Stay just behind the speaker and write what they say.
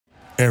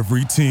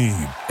Every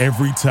team,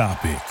 every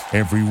topic,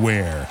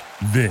 everywhere.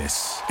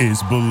 This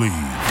is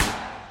Believe.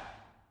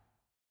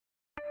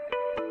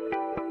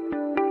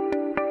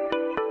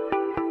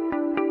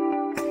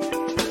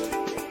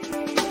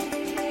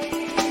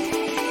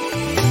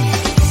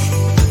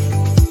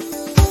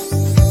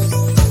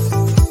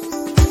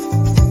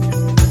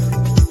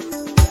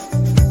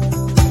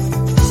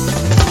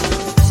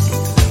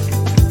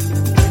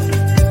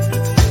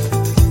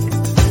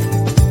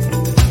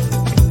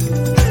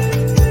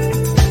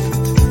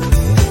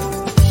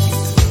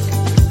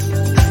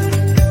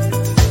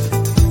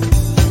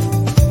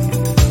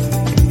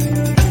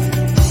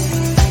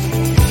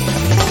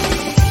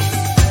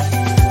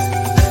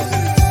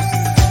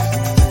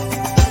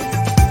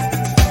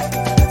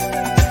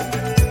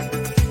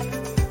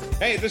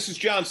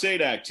 John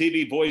Sadak,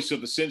 TV voice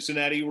of the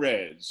Cincinnati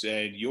Reds,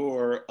 and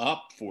you're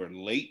up for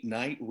Late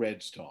Night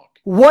Reds Talk.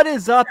 What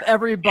is up,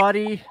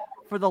 everybody?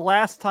 For the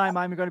last time,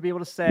 I'm going to be able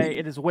to say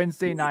it is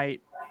Wednesday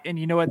night, and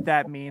you know what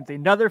that means.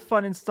 Another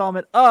fun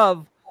installment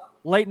of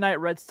Late Night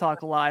Reds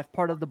Talk Live,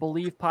 part of the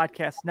Believe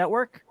Podcast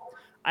Network.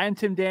 I am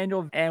Tim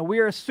Daniel, and we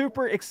are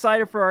super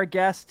excited for our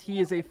guest.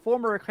 He is a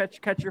former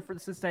catcher for the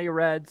Cincinnati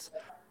Reds,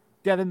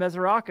 Devin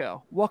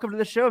Mesoraco. Welcome to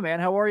the show, man.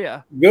 How are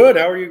you? Good.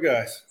 How are you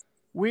guys?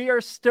 We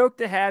are stoked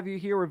to have you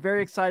here. We're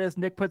very excited as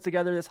Nick put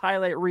together this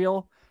highlight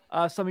reel,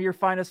 some of your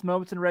finest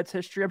moments in Reds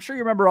history. I'm sure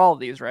you remember all of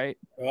these, right?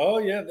 Oh,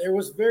 yeah. There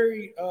was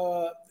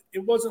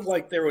it wasn't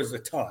like there was a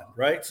ton,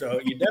 right?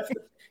 So you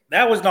definitely,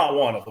 that was not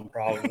one of them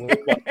probably.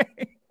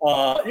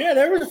 But, yeah,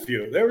 there was a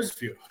few.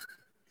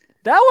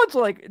 That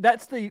one's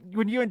that's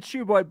when you and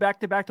Shoeboy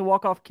back-to-back to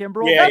walk off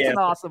Kimbrel. Yeah, that's an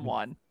awesome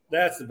one.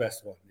 That's the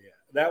best one, yeah.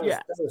 That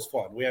was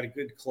fun. We had a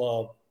good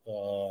club.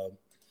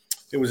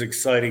 It was an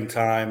exciting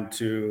time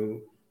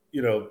to –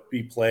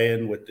 be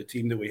playing with the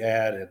team that we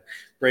had, and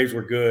Braves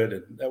were good,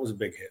 and that was a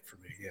big hit for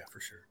me. Yeah,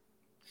 for sure.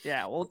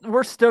 Yeah, well,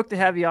 we're stoked to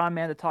have you on,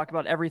 man, to talk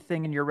about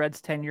everything in your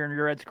Reds tenure and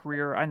your Reds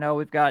career. I know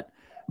we've got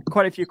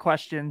quite a few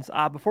questions.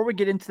 Before we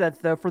get into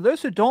that, though, for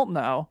those who don't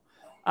know,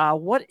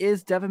 what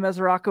is Devin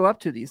Mesoraco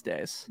up to these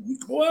days?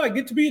 Well, I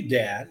get to be a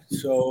dad,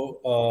 so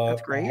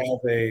that's great. I have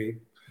a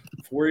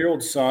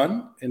 4-year-old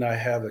son, and I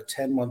have a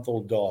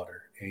 10-month-old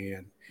daughter,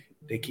 and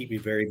they keep me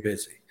very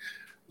busy.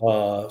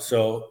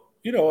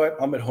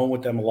 I'm at home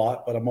with them a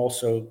lot, but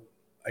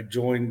I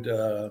joined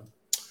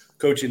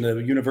coaching the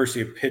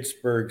University of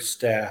Pittsburgh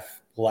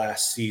staff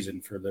last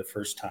season for the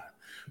first time.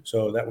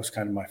 So that was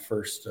kind of my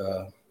first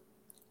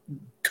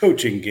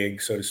coaching gig,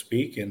 so to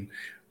speak. And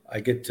I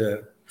get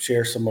to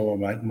share some of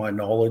my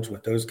knowledge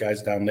with those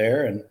guys down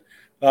there. And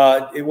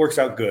it works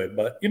out good.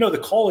 But,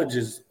 the college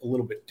is a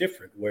little bit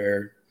different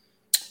where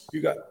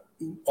you got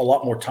a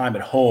lot more time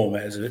at home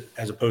as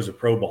opposed to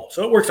pro ball.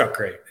 So it works out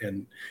great.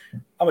 And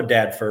I'm a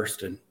dad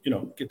first and,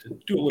 get to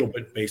do a little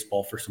bit of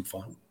baseball for some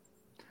fun.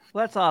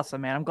 Well, that's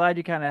awesome, man. I'm glad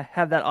you kind of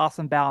have that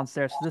awesome balance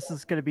there. So this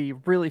is going to be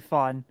really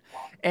fun.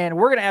 And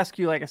we're going to ask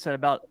you, like I said,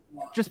 about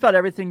just about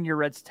everything in your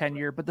Reds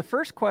tenure. But the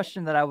first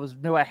question that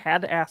I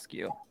had to ask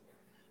you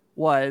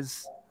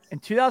was, in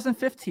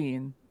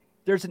 2015,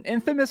 there's an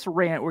infamous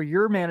rant where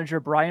your manager,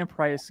 Brian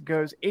Price,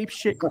 goes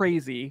apeshit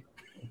crazy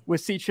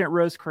with C.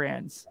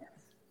 Rosecrans.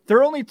 There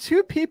are only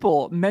two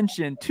people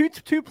mentioned,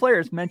 two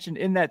players mentioned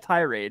in that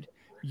tirade,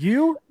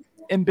 you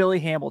and Billy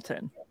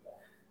Hamilton.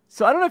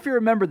 So I don't know if you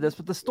remember this,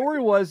 but the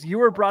story was you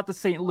were brought to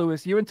St.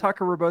 Louis. You and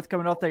Tucker were both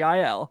coming off the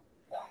IL,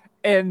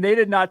 and they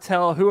did not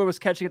tell who it was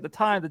catching at the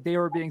time that they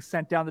were being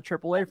sent down to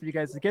AAA for you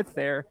guys to get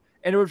there.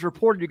 And it was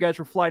reported you guys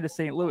were flying to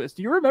St. Louis.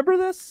 Do you remember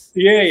this?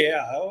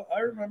 Yeah. I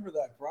remember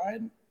that,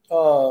 Brian.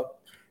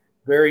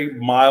 Very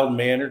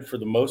mild-mannered for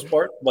the most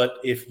part, but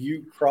if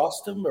you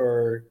crossed him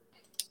or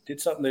did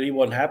something that he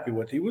wasn't happy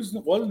with, he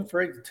wasn't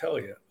afraid to tell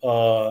you.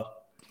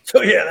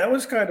 That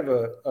was kind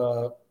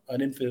of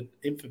an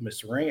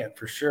infamous rant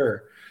for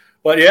sure.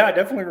 But yeah, I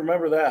definitely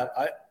remember that.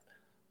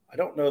 I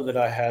don't know that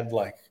I had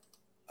I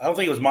don't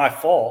think it was my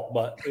fault,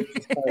 but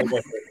it's kind of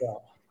what it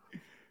out.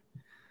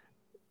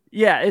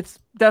 Yeah, it's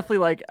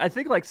definitely I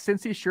think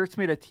Cincy Shirts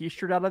made a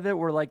T-shirt out of it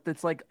where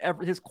it's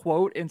his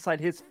quote inside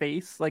his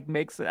face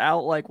makes it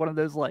out like one of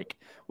those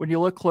when you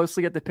look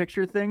closely at the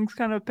picture things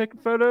kind of pick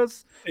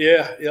photos.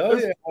 Yeah,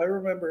 I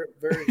remember it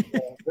very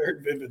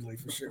very vividly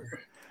for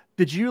sure.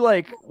 Did you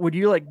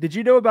did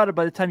you know about it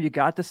by the time you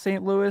got to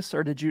St. Louis,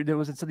 or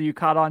was it something you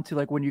caught on to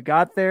when you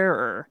got there,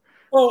 or?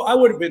 Oh, I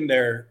would have been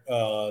there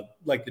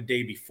the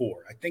day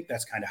before. I think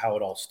that's kind of how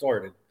it all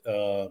started.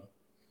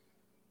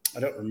 I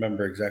don't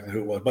remember exactly who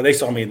it was, but they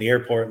saw me in the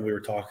airport and we were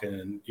talking.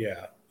 And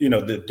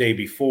the day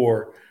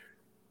before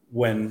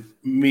when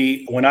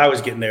I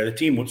was getting there, the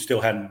team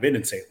still hadn't been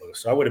in St. Louis.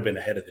 So I would have been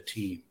ahead of the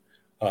team.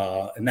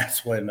 And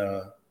that's when,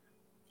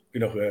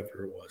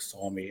 whoever it was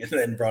saw me and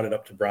then brought it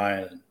up to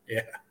Brian.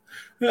 And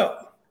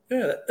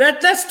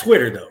that's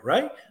Twitter though,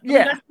 right?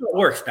 Yeah. That's how it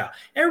works now.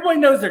 Everybody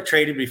knows they're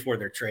traded before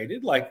they're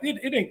traded.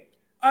 It ain't,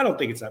 I don't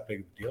think it's that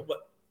big of a deal, but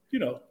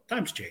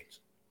times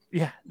change.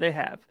 Yeah, they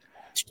have.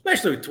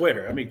 Especially with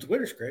Twitter. I mean,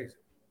 Twitter's crazy.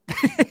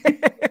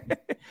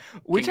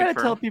 We try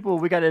to tell people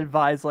we got to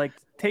advise, like,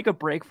 take a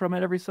break from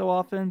it every so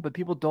often, but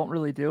people don't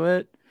really do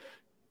it.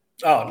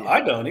 Oh, yeah.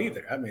 I don't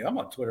either. I mean, I'm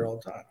on Twitter all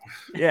the time.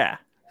 Yeah.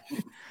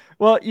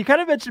 Well, you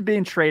kind of mentioned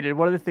being traded.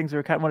 One of the things we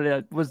were kind of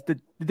wanted to, was the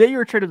day you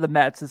were traded to the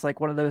Mets is like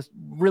one of those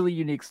really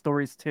unique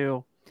stories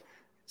too.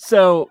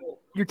 So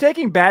you're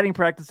taking batting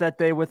practice that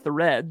day with the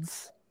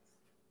Reds,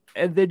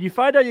 and then you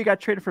find out you got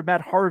traded for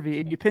Matt Harvey,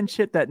 and you pinch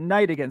hit that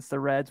night against the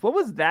Reds. What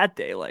was that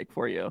day like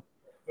for you?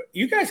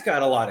 You guys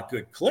got a lot of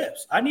good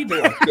clips. I need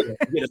to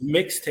get a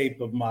mixtape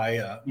of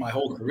my my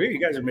whole career. You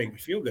guys are making me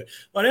feel good.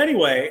 But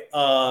anyway,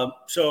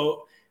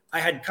 so I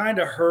had kind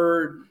of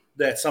heard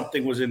that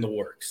something was in the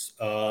works.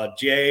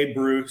 Jay,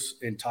 Bruce,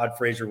 and Todd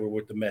Frazier were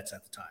with the Mets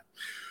at the time.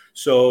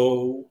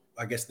 So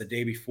I guess the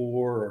day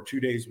before or 2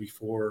 days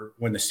before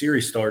when the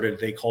series started,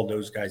 they called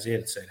those guys in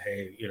and said,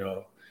 hey, you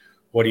know,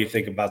 what do you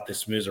think about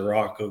this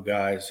Mizraco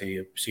guy? See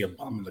a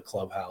bum in the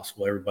clubhouse.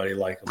 Will everybody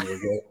like him?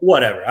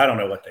 Whatever. I don't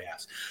know what they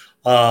asked.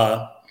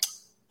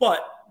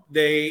 But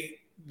they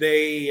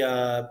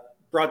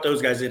brought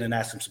those guys in and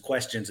asked them some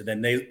questions. And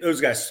then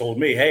those guys told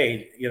me,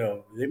 hey, you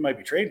know, they might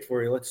be trading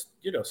for you. Let's,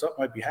 you know, something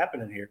might be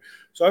happening here.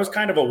 So I was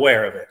kind of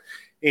aware of it.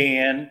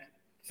 And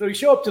so you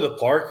show up to the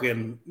park,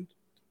 and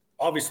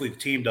obviously the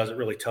team doesn't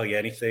really tell you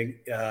anything.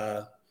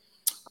 And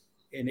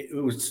it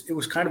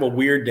was kind of a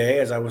weird day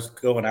as I was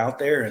going out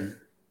there, and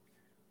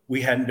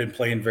we hadn't been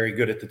playing very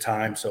good at the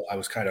time. So I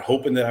was kind of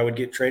hoping that I would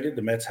get traded.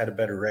 The Mets had a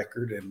better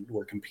record and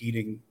were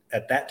competing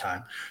at that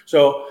time.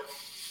 So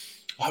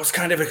I was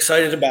kind of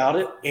excited about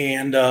it.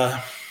 And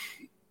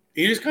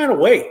you just kind of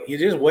wait. You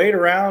just wait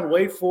around,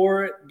 wait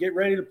for it, get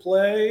ready to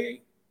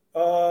play.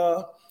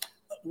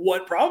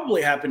 What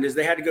probably happened is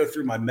they had to go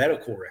through my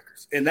medical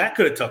records. And that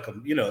could have took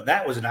them, you know,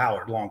 that was an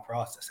hour-long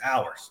process,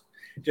 hours,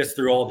 just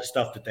through all the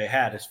stuff that they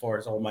had as far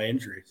as all my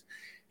injuries.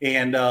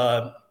 And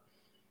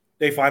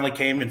they finally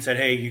came and said,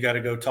 hey, you got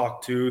to go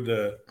talk to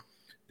the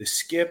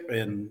skip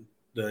and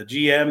the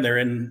GM. They're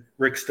in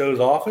Rick Stowe's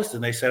office,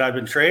 and they said, I've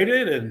been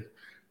traded, and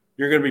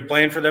you're going to be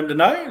playing for them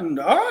tonight. And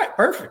all right,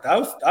 perfect. I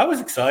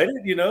was excited.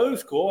 You know, it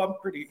was cool. I'm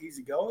pretty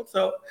easygoing.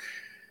 So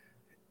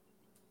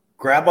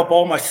grab up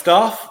all my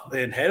stuff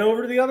and head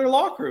over to the other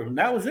locker room. And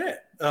that was it.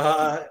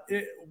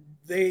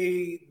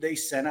 They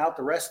sent out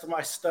the rest of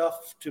my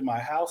stuff to my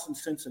house in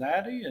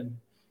Cincinnati, and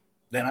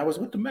then I was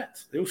with the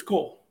Mets. It was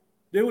cool.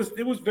 It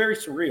was very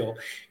surreal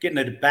getting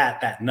a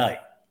bat that night.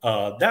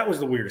 That was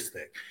the weirdest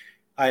thing.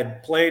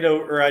 I'd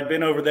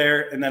been over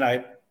there, and then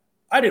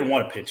I didn't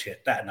want to pitch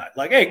hit that night.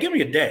 Like, hey, give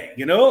me a day,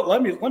 you know,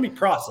 let me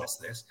process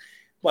this.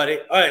 But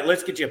all right,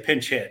 let's get you a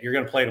pinch hit. You're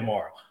going to play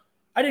tomorrow.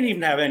 I didn't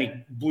even have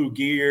any blue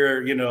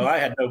gear, you know. I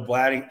had no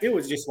blatting. It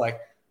was just like,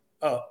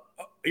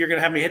 you're going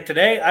to have me hit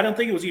today? I don't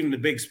think it was even a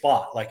big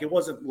spot. Like, it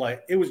wasn't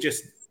like – it was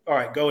just, all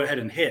right, go ahead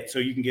and hit so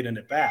you can get in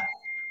at bat.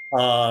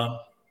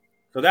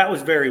 So that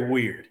was very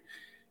weird.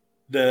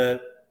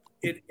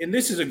 And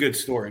this is a good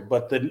story,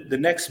 but the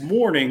next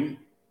morning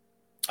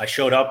I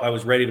showed up. I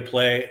was ready to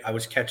play. I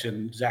was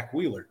catching Zach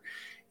Wheeler.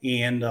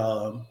 And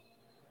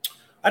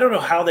I don't know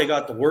how they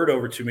got the word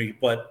over to me,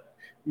 but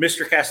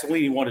Mr.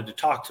 Castellini wanted to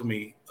talk to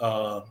me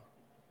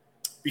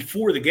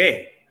before the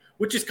game,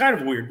 which is kind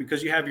of weird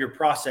because you have your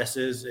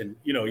processes and,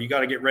 you know, you got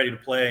to get ready to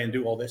play and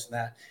do all this and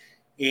that.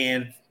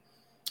 And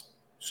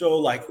so,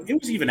 like, it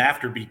was even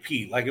after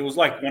BP. Like, it was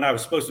like when I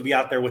was supposed to be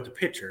out there with the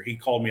pitcher, he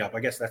called me up. I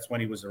guess that's when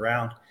he was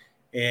around.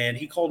 And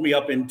he called me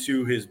up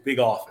into his big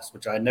office,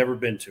 which I had never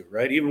been to,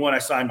 right? Even when I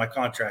signed my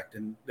contract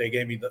and they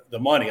gave me the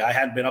money, I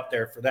hadn't been up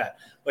there for that.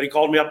 But he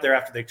called me up there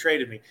after they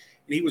traded me.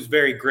 And he was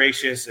very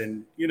gracious.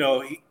 And, you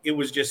know, it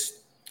was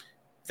just,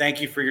 thank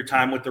you for your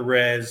time with the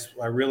Reds.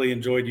 I really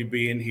enjoyed you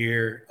being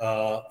here.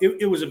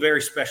 It was a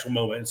very special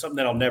moment and something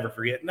that I'll never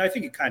forget. And I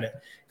think it kind of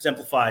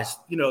exemplifies,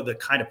 you know, the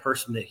kind of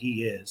person that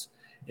he is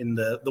in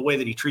the way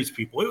that he treats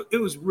people. It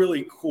was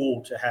really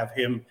cool to have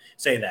him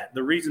say that.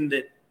 The reason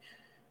that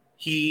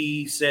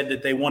he said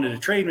that they wanted to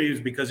trade me was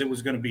because it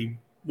was going to be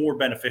more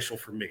beneficial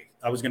for me.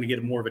 I was going to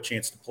get more of a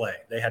chance to play.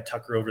 They had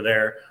Tucker over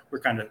there.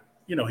 We're kind of,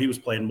 you know, he was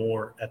playing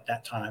more at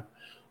that time.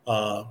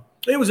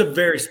 It was a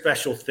very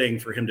special thing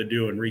for him to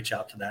do and reach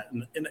out to that.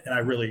 And I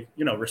really,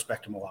 you know,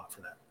 respect him a lot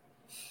for that.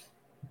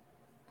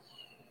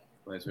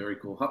 That's very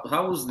cool.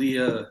 How was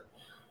the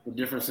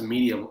difference in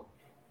media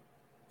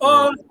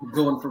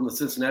going from the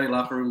Cincinnati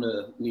locker room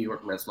to New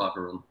York Mets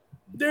locker room?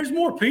 There's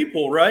more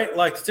people, right?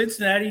 Like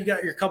Cincinnati, you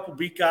got your couple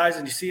beat guys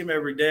and you see them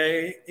every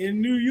day. In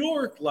New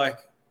York, like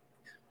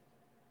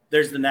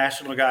there's the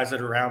national guys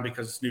that are around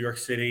because it's New York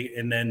City.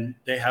 And then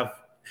they have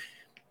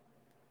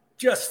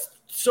just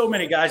so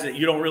many guys that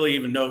you don't really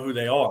even know who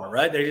they are,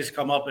 right? They just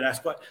come up and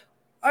ask what.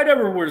 I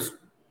never was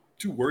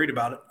too worried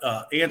about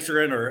it,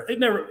 answering, or it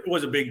never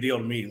was a big deal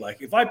to me.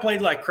 Like if I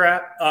played like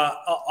crap,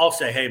 I'll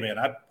say, hey man,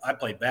 I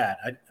played bad.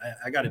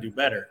 I got to do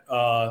better.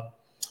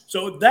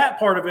 So that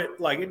part of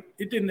it, like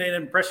it didn't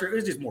impress her. It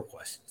was just more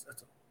questions.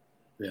 That's all.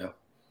 Yeah.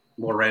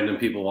 More random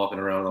people walking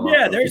around.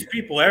 Yeah. There's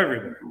people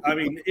everywhere. I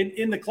mean,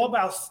 in the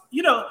clubhouse,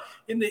 you know,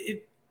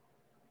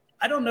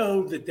 I don't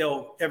know that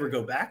they'll ever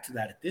go back to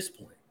that at this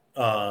point.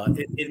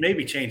 it may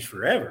be changed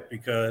forever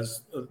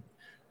because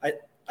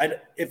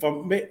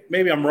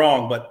maybe I'm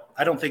wrong, but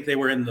I don't think they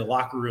were in the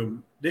locker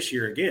room this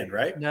year again,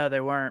 right? No, they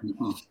weren't.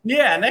 Mm-hmm.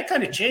 Yeah, and that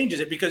kind of changes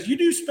it because you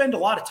do spend a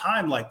lot of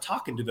time like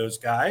talking to those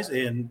guys,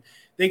 and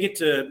they get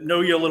to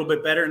know you a little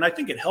bit better, and I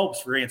think it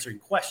helps for answering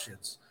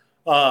questions.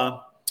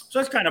 So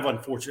that's kind of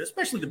unfortunate,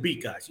 especially the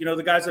beat guys. You know,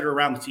 the guys that are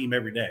around the team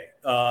every day.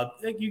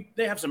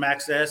 They have some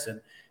access, and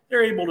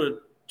they're able to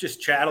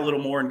just chat a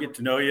little more and get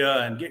to know you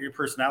and get your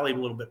personality a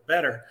little bit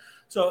better.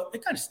 So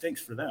it kind of stinks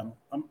for them.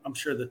 I'm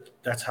sure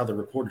that's how the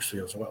reporters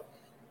feel as well.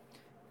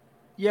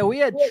 Yeah, we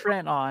had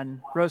Trent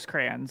on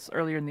Rosecrans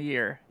earlier in the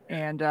year,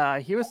 and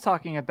he was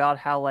talking about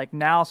how like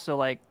now, so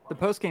like the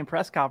post-game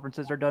press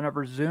conferences are done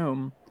over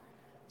Zoom.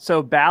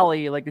 So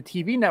Bally, like the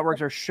TV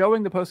networks are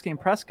showing the post-game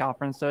press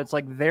conference, so it's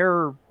like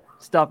their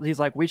stuff. He's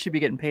like, we should be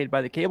getting paid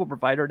by the cable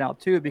provider now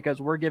too because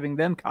we're giving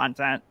them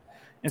content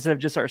instead of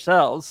just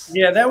ourselves.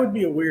 Yeah, that would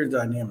be a weird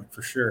dynamic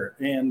for sure,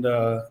 and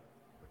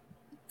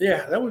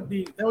yeah, that would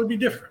be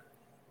different.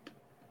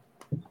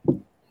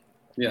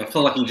 Yeah, I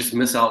feel like you just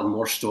miss out on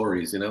more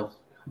stories, you know?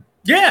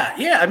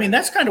 Yeah. I mean,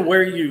 that's kind of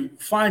where you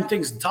find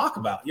things to talk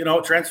about. You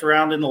know, Trent's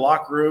around in the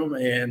locker room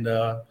and,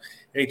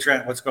 hey,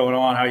 Trent, what's going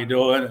on? How you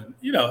doing? And,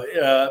 you know,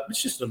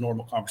 it's just a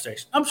normal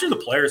conversation. I'm sure the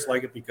players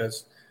like it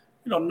because,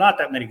 you know, not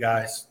that many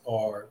guys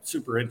are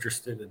super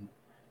interested in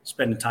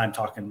spending time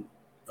talking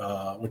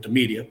with the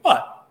media.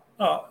 But,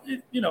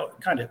 it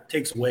kind of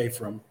takes away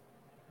from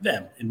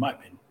them, in my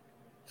opinion.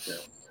 Yeah.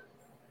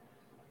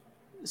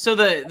 So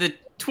the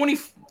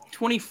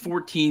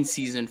 2014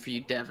 season for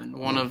you, Devin,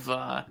 one of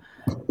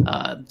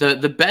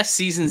the best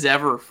seasons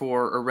ever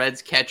for a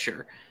Reds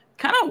catcher.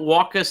 Kind of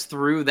walk us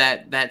through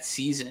that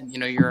season. You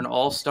know, you're an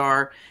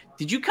all-star.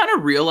 Did you kind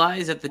of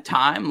realize at the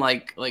time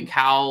like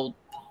how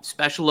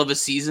special of a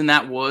season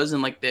that was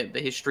and like the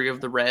history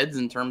of the Reds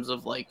in terms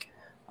of like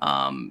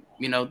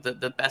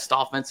the best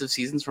offensive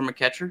seasons from a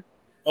catcher?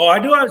 Oh, I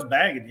knew I was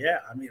bagging. Yeah,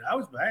 I mean, I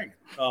was bagging.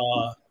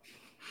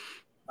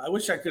 I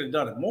wish I could have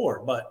done it more,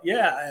 but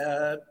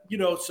yeah,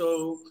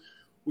 so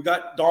we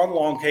got Don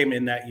Long came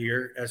in that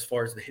year as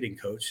far as the hitting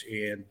coach,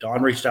 and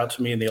Don reached out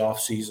to me in the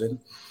off season.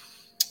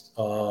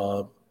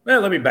 Let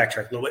me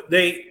backtrack a little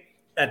bit.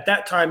 At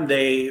that time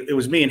it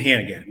was me and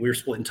Hannigan. We were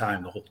splitting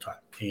time the whole time,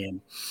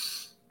 and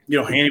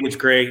Hanny was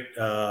great.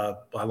 I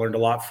learned a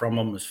lot from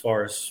him as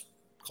far as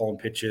calling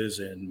pitches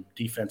and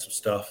defensive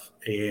stuff,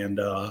 and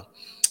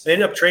they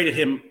ended up trading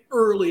him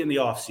early in the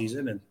off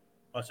season, and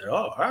I said, "Oh,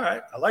 all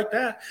right, I like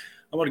that.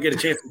 I want to get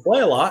a chance to play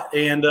a lot."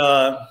 And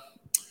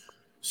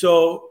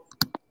so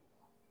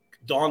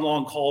Don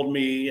Long called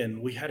me,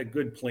 and we had a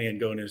good plan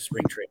going into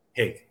spring training.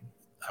 Hey,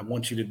 I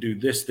want you to do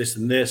this, this,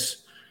 and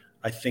this.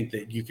 I think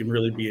that you can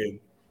really be a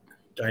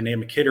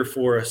dynamic hitter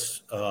for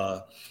us.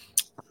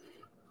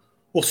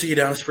 We'll see you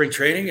down in spring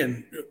training,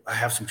 and I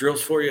have some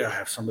drills for you. I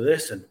have some of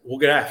this, and we'll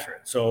get after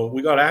it. So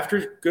we got after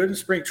it good in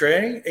spring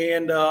training,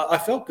 and I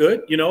felt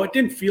good. It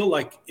didn't feel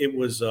like it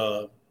was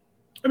the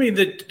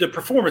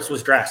performance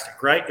was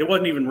drastic, right? It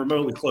wasn't even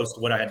remotely close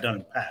to what I had done in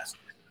the past.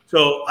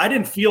 So I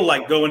didn't feel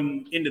like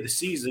going into the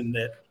season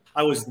that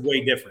I was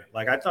way different.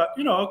 Like I thought,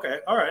 okay,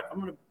 all right,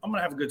 I'm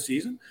gonna have a good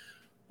season.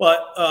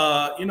 But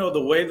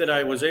the way that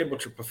I was able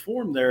to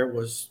perform there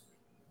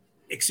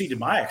exceeded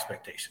my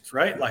expectations,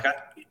 right? Like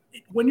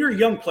when you're a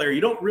young player,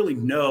 you don't really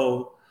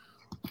know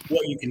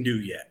what you can do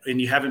yet, and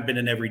you haven't been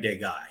an everyday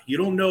guy. You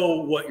don't know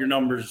what your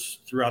numbers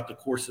throughout the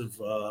course of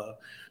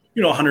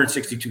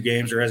 162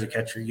 games, or as a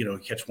catcher,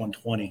 catch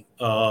 120,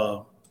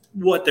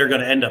 what they're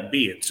going to end up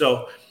being.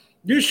 So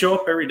you just show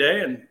up every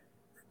day, and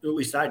at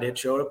least I did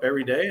show up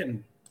every day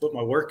and put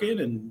my work in,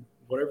 and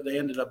whatever they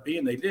ended up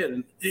being, they did.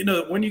 And,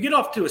 when you get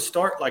off to a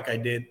start like I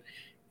did,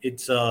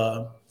 it's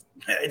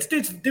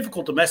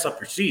difficult to mess up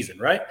your season,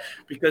 right?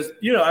 Because,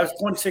 I was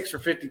 26 for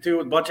 52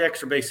 with a bunch of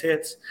extra base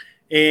hits,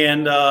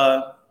 and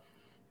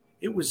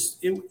it was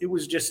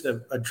just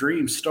a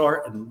dream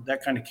start, and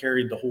that kind of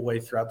carried the whole way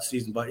throughout the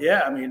season. But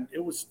yeah, I mean,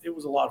 it was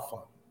a lot of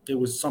fun. It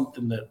was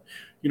something that,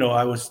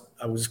 I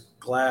was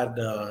glad,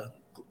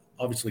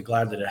 obviously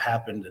glad that it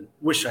happened, and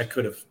wish I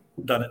could have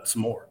done it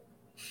some more.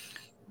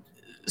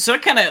 So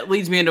it kind of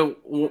leads me into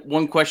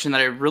one question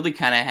that I really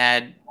kind of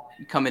had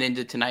coming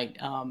into tonight.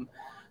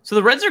 So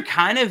the Reds are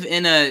kind of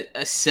in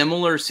a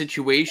similar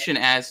situation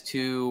as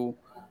to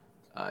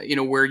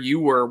where you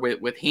were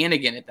with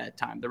Hannigan at that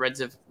time. The Reds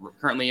have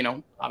currently,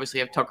 obviously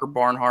have Tucker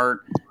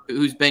Barnhart,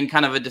 who's been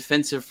kind of a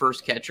defensive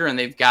first catcher, and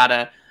they've got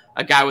a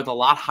guy with a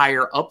lot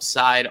higher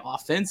upside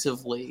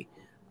offensively.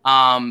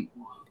 Can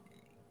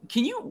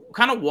you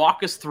kind of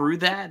walk us through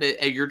that?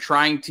 You're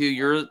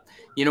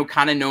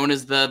kind of known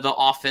as the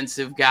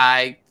offensive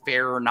guy,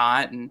 fair or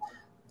not, and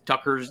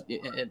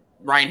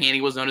Ryan Hanny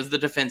was known as the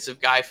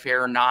defensive guy,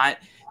 fair or not.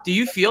 Do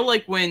you feel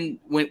like when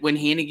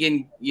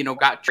Hannigan,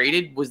 got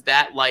traded, was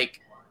that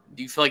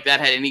do you feel like that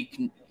had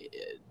any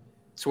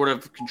sort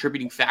of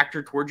contributing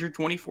factor towards your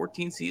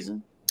 2014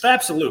 season?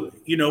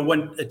 Absolutely.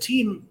 When a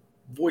team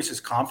voices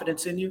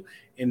confidence in you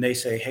and they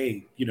say,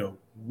 hey,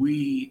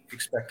 we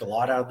expect a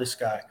lot out of this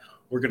guy,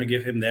 we're going to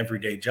give him the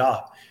everyday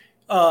job.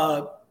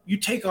 you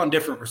take on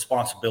different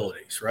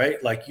responsibilities,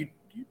 right? Like you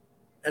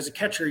as a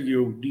catcher,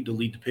 you need to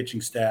lead the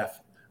pitching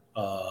staff.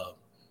 You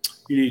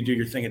need to do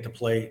your thing at the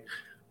plate.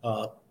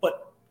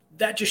 But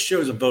that just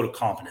shows a vote of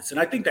confidence. And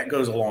I think that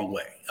goes a long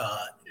way.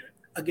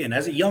 Again,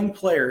 as a young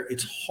player,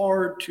 it's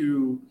hard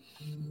to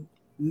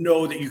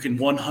know that you can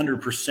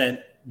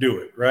 100% do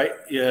it, right?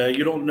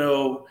 You don't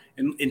know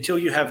until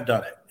you have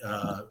done it.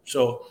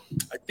 So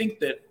I think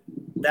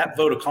that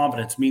vote of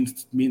confidence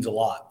means a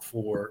lot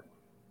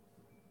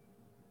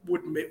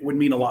would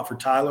mean a lot for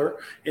Tyler,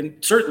 and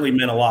certainly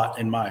meant a lot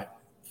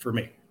for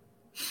me.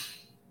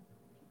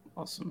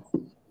 Awesome.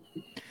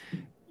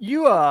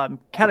 You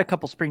had a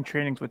couple spring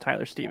trainings with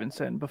Tyler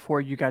Stevenson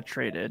before you got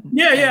traded.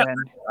 Yeah.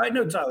 I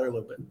know Tyler a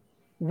little bit.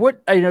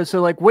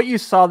 So like what you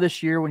saw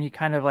this year when he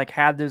kind of like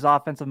had those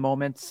offensive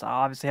moments,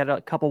 obviously had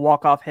a couple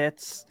walk-off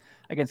hits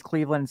against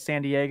Cleveland and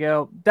San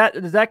Diego.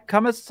 Does that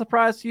come as a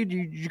surprise to you?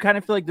 Did you kind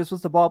of feel like this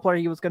was the ball player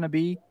he was going to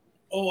be?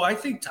 Oh, I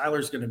think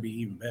Tyler's going to be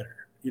even better.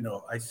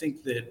 I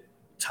think that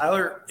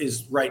Tyler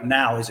is right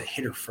now is a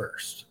hitter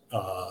first,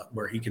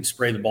 where he can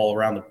spray the ball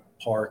around the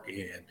park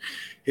and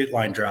hit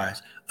line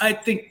drives. I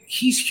think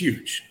he's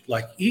huge.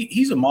 Like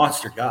he's a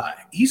monster guy.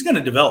 He's going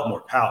to develop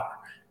more power,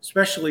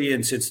 especially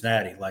in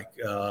Cincinnati. Like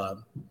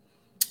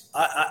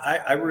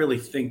I really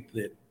think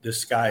that the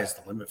sky is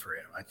the limit for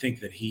him. I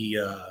think that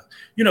he,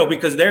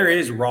 because there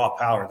is raw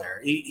power there.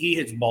 He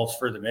hits balls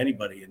further than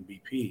anybody in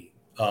BP.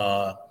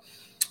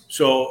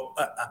 So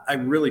I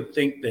really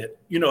think that,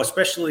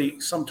 especially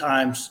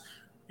sometimes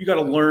you got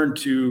to learn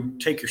to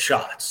take your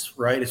shots,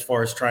 right? As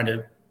far as trying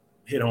to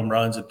hit home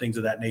runs and things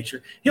of that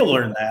nature. He'll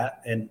learn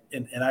that. And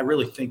I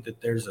really think that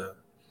there's a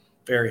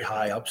very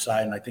high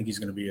upside, and I think he's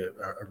going to be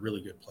a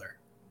really good player.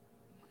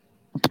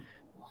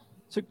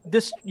 So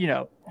this,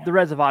 the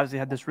Reds have obviously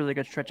had this really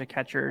good stretch of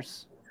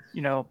catchers,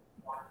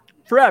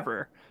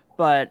 forever.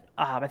 But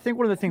I think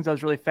one of the things that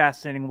was really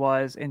fascinating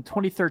was in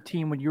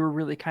 2013 when you were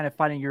really kind of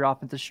finding your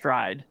offensive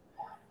stride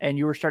and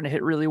you were starting to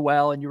hit really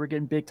well and you were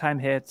getting big time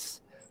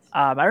hits.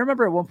 I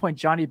remember at one point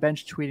Johnny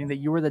Bench tweeting that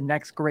you were the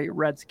next great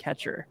Reds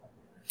catcher.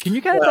 Can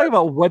you kind of talk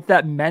about what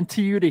that meant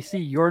to you to see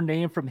your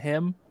name from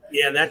him?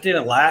 Yeah, that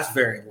didn't last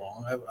very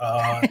long.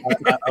 I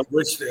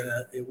wish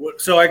that it would.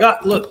 So I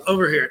got look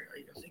over here. I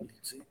think you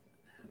can see.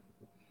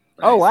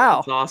 Oh wow,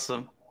 that's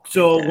awesome.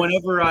 So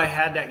whenever I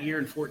had that year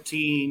in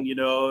 14,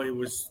 it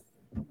was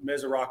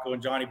Mesoraco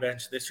and Johnny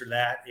Bench, this or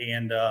that,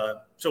 and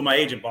so my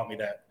agent bought me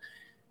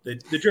the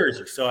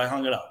jersey, so I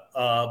hung it up.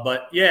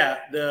 But yeah,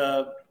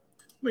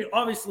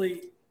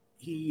 obviously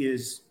he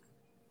is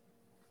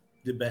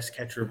the best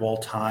catcher of all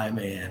time,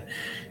 and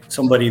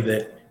somebody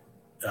that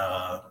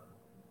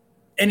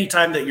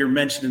anytime that you're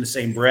mentioned in the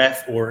same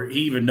breath, or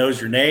he even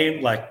knows your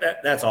name, like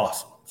that's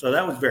awesome. So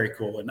that was very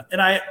cool.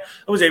 And I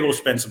was able to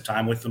spend some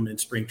time with him in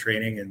spring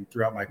training and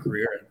throughout my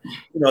career.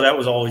 And, that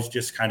was always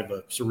just kind of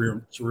a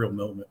surreal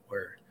moment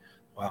where,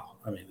 wow,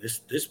 I mean, this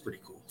is pretty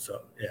cool.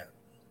 So, yeah.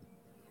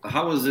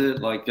 How was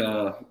it like,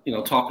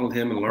 talking with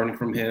him and learning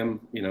from him,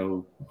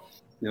 the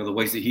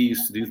ways that he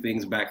used to do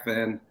things back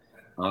then,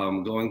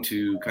 going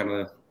to kind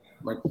of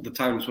like the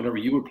times whenever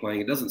you were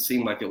playing, it doesn't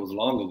seem like it was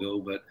long ago,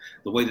 but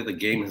the way that the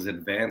game has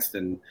advanced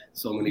and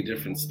so many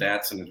different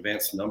stats and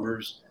advanced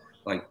numbers,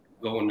 like,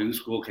 going new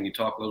school. Can you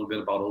talk a little bit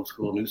about old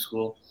school, new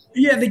school?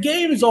 Yeah, the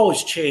game is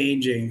always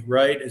changing,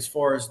 right, as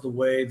far as the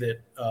way that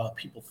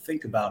people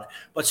think about it.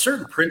 But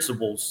certain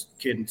principles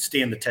can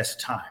stand the test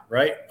of time,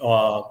 right?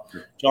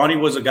 Johnny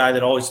was a guy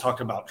that always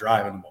talked about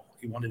driving the ball.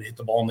 He wanted to hit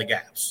the ball in the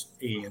gaps.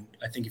 And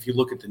I think if you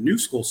look at the new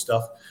school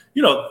stuff,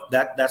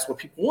 that's what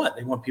people want.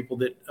 They want people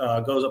that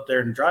goes up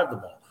there and drive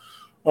the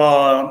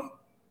ball.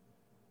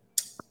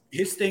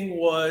 His thing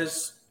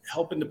was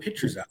helping the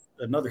pitchers out.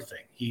 Another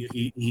thing,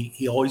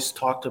 he always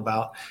talked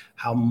about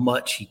how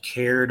much he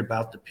cared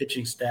about the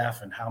pitching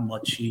staff and how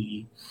much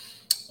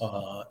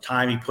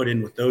time he put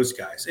in with those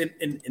guys,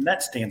 and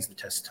that stands the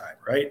test of time,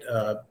 right?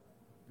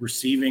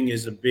 Receiving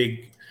is a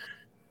big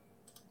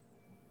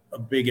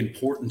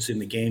importance in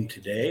the game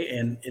today,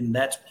 and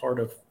that's part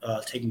of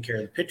taking care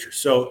of the pitcher.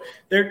 So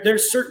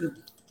there's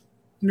certain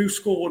new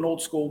school and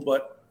old school,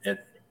 but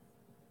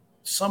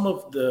some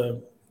of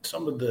the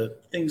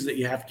things that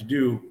you have to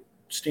do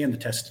stand the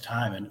test of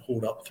time and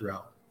hold up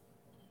throughout.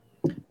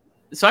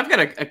 So I've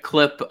got a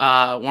clip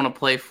I want to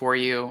play for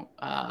you.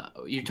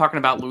 You're talking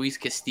about Luis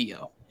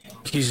Castillo.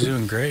 He's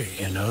doing great.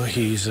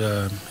 He's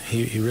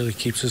he really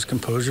keeps his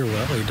composure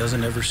well. He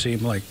doesn't ever seem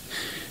like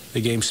the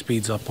game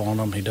speeds up on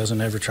him. He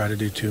doesn't ever try to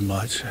do too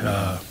much.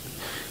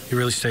 He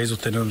really stays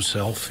within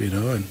himself, and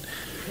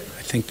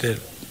I think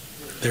that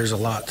there's a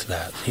lot to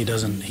that. He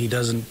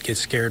doesn't get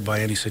scared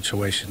by any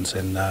situations,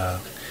 and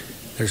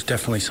there's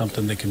definitely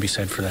something that can be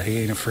said for that. He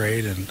ain't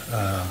afraid, and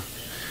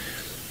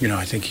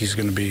I think he's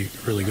going to be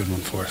a really good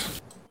one for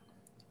us.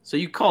 So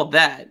you called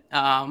that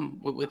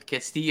with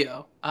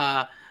Castillo.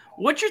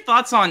 What's your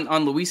thoughts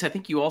on Luis? I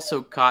think you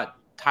also caught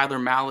Tyler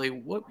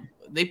Mahle.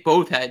 They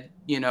both had,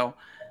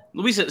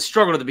 Luis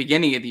struggled at the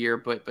beginning of the year,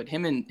 but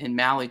him and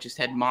Mahle just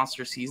had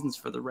monster seasons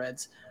for the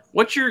Reds.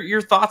 What's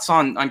your thoughts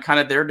on kind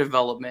of their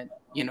development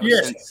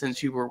Yes.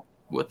 since you were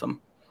with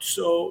them?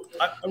 So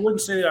I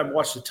wouldn't say that I've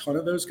watched a ton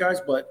of those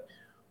guys, but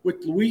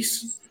with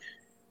Luis,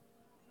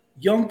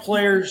 young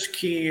players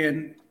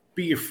can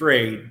be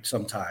afraid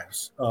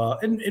sometimes,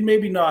 and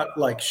maybe not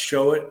like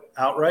show it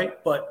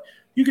outright, but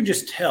you can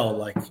just tell,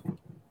 like,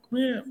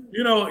 yeah,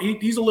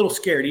 he's a little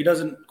scared. He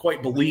doesn't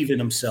quite believe in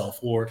himself,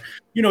 or,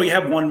 you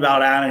have one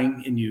bout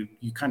outing and you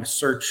kind of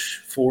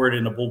search for it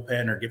in a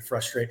bullpen or get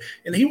frustrated.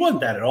 And he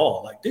wasn't that at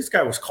all. Like, this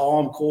guy was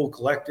calm, cool,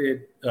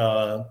 collected.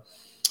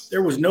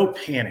 There was no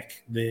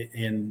panic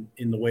in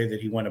the way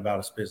that he went about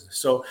his business.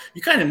 So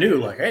you kind of knew,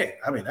 like, hey,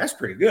 I mean, that's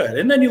pretty good.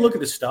 And then you look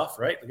at the stuff,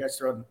 right? The guy's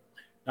throwing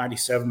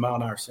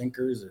 97-mile-an-hour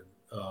sinkers, and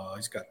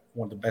he's got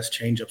one of the best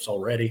changeups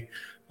already.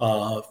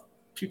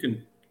 If you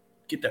can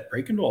get that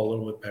breaking ball a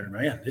little bit better,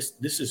 man,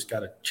 this has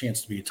got a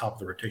chance to be a top of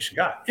the rotation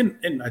guy.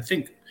 And I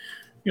think,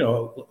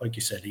 like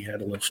you said, he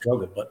had a little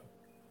struggle, but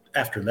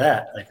after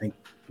that, I think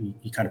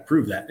he kind of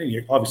proved that. And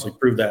he obviously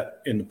proved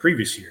that in the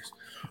previous years.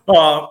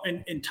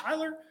 And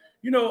Tyler,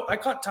 I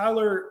caught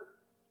Tyler.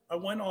 I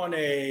went on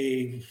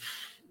a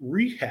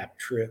rehab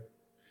trip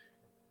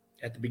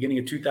at the beginning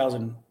of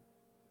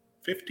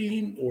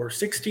 2015 or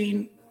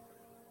 16.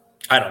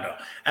 I don't know,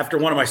 after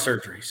one of my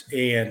surgeries,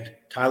 and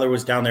Tyler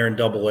was down there in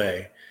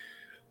Double-A.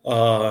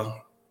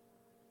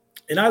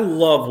 And I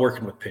love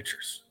working with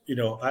pitchers.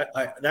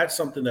 I that's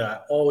something that I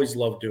always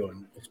love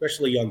doing,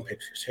 especially young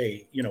pitchers.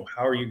 Hey,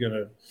 how are you going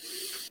to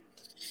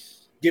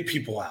get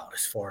people out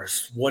as far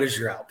as what is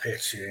your out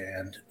pitch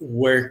and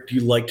where do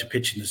you like to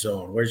pitch in the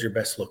zone? Where's your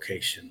best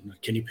location?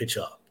 Can you pitch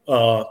up?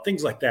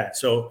 Things like that.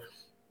 So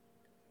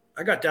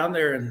I got down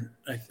there, and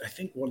I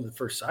think one of the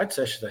first side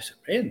sessions, I said,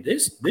 man,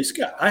 this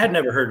guy, I had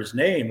never heard his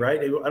name, right?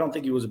 I don't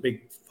think he was a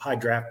big high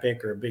draft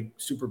pick or a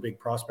super big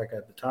prospect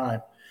at the time.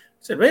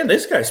 I said, man,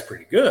 this guy's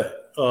pretty good.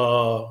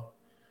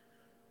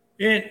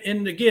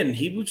 And again,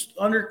 he was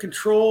under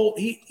control.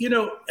 He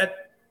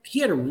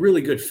had a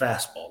really good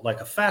fastball, like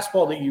a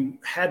fastball that you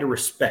had to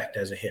respect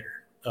as a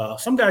hitter.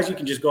 Some guys you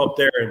can just go up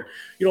there and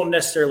you don't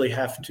necessarily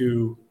have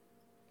to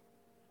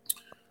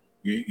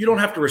you don't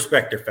have to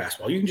respect their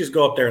fastball. You can just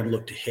go up there and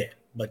look to hit.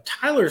 But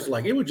Tyler's,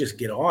 like, it would just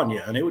get on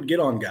you, and it would get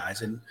on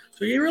guys. And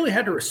so you really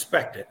had to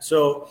respect it.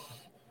 So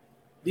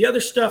the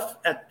other stuff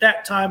at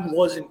that time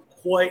wasn't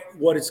quite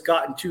what it's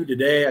gotten to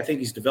today. I think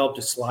he's developed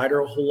his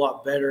slider a whole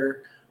lot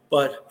better.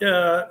 But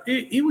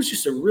he was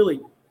just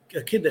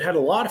a kid that had a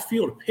lot of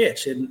feel to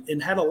pitch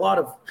and had a lot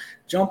of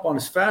jump on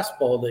his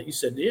fastball that you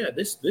said, yeah,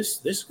 this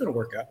is going to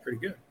work out pretty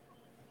good.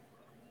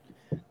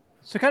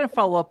 So kind of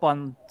follow up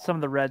on some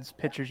of the Reds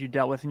pitchers you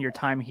dealt with in your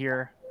time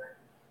here.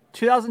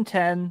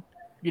 2010,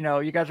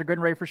 you guys are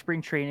getting ready for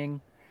spring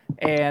training,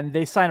 and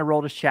they sign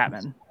Aroldis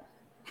Chapman.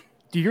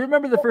 Do you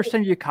remember the first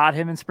time you caught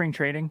him in spring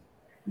training?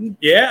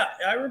 Yeah,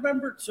 I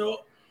remember.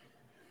 So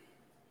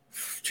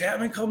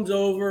Chapman comes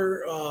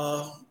over.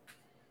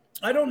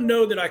 I don't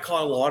know that I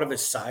caught a lot of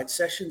his side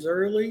sessions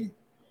early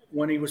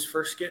when he was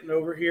first getting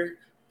over here,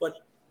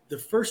 but the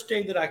first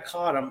day that I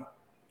caught him,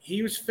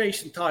 he was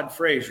facing Todd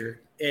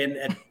Frazier. And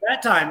at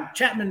that time,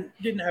 Chapman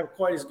didn't have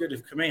quite as good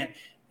of command.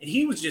 And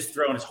he was just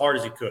throwing as hard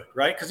as he could,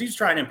 right? Because he was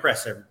trying to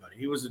impress everybody.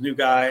 He was a new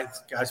guy.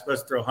 This guy's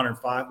supposed to throw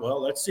 105.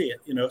 Well, let's see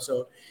it,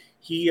 So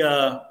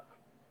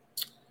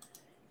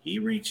he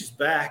reaches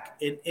back,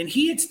 and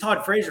he hits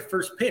Todd Frazier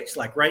first pitch,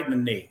 like right in the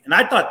knee. And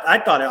I thought,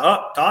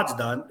 oh, Todd's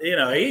done. He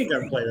ain't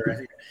going to play the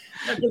rest of it.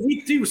 Because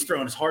he was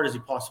throwing as hard as he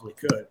possibly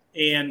could.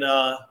 And,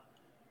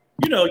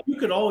 you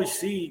could always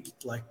see,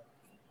 like,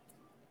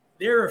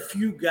 there are a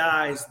few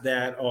guys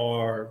that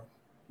are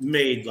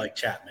made like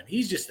Chapman.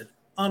 He's just an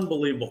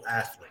unbelievable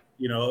athlete,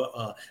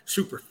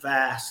 super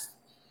fast,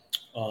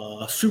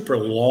 super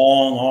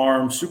long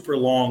arms, super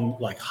long,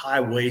 like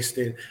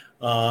high-waisted,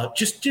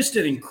 just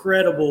an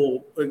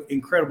incredible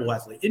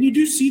athlete. And you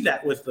do see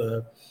that with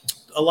a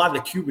lot of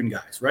the Cuban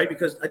guys, right?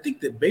 Because I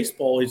think that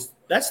baseball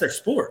that's their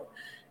sport.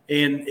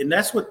 And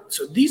that's what –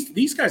 so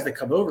these guys that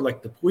come over,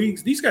 like the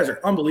Puigs, these guys are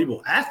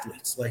unbelievable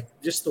athletes, like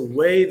just the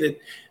way that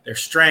their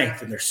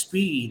strength and their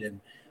speed, and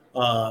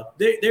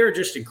they're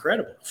just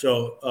incredible.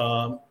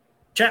 So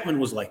Chapman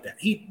was like that.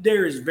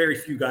 There is very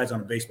few guys on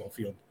a baseball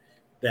field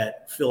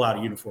that fill out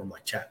a uniform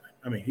like Chapman.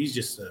 I mean, he's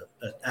just an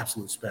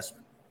absolute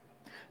specimen.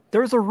 There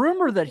was a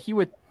rumor that he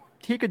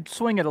could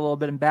swing it a little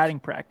bit in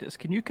batting practice.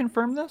 Can you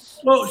confirm this?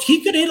 Well,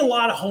 he could hit a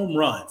lot of home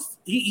runs.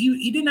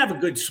 He didn't have a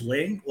good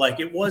swing. Like,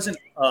 it wasn't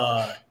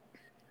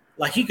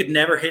like he could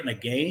never hit in a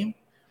game.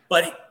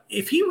 But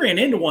if he ran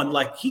into one,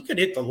 like, he could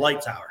hit the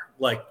light tower.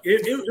 Like,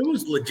 it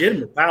was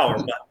legitimate power.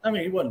 But, I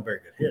mean, he wasn't a very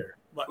good hitter.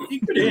 But he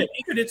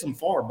could hit some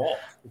far balls,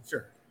 for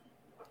sure.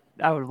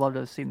 I would love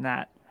to have seen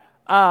that.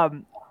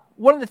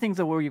 One of the things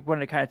that we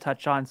wanted to kind of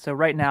touch on, so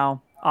right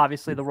now,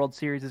 obviously the World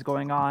Series is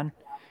going on.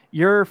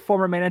 Your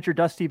former manager,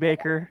 Dusty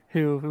Baker,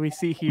 who we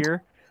see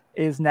here,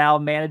 is now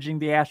managing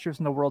the Astros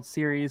in the World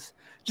Series.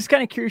 Just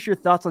kind of curious your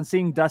thoughts on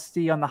seeing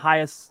Dusty on the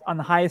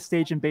highest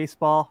stage in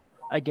baseball.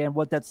 Again,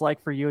 what that's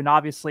like for you. And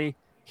obviously,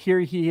 here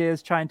he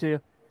is trying to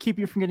keep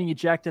you from getting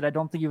ejected. I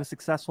don't think he was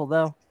successful,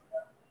 though.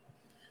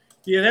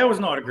 Yeah, that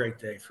was not a great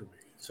day for me.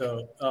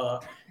 So,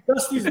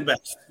 Dusty's the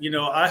best.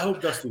 I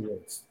hope Dusty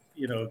wins.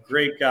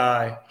 Great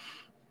guy,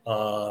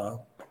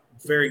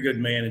 very good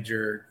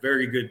manager,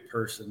 very good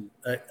person.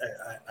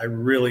 I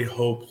really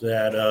hope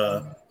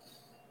that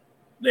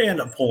they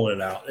end up pulling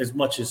it out, as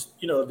much as,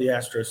 the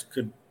Astros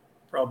could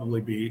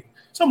probably be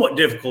somewhat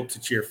difficult to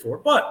cheer for.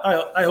 But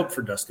I hope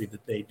for Dusty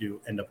that they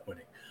do end up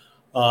winning.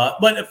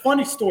 But a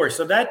funny story.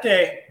 So that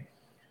day,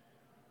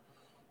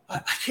 I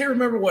can't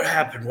remember what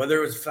happened, whether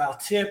it was a foul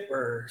tip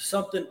or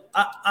something.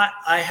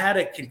 I had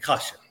a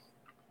concussion.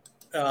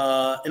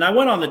 And I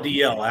went on the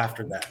DL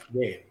after that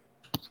game.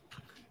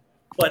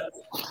 But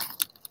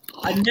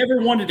I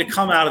never wanted to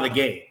come out of the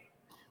game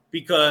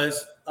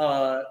because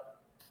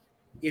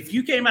if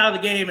you came out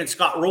of the game and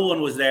Scott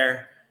Rowland was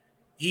there,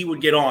 he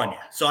would get on you.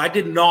 So I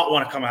did not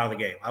want to come out of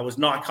the game. I was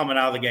not coming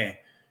out of the game.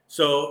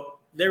 So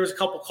there was a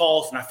couple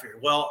calls, and I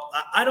figured, well,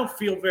 I don't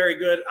feel very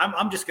good.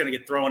 I'm just going to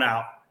get thrown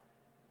out.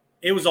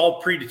 It was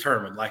all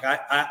predetermined. Like,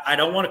 I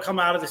don't want to come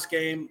out of this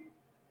game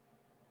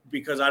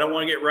because I don't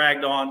want to get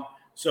ragged on.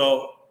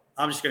 So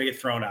I'm just going to get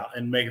thrown out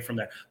and make it from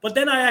there. But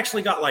then I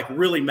actually got like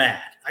really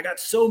mad. I got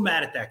so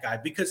mad at that guy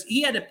because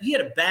he had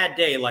a bad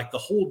day, like the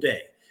whole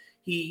day.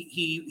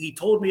 He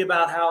told me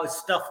about how his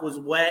stuff was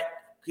wet.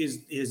 His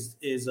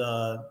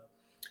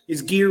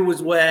gear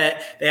was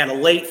wet. They had a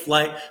late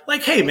flight.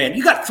 Like, hey man,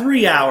 you got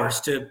 3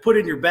 hours to put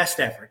in your best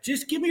effort.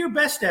 Just give me your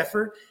best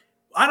effort.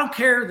 I don't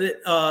care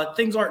that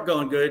things aren't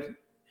going good.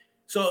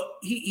 So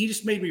he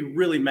just made me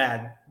really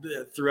mad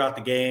throughout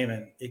the game,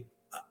 and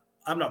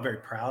I'm not very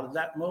proud of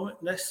that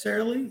moment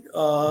necessarily,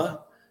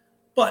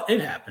 but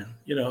it happened,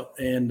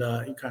 and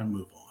you kind of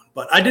move on.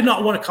 But I did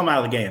not want to come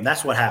out of the game.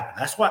 That's what happened.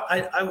 That's why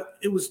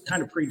it was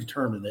kind of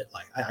predetermined that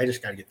I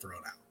just got to get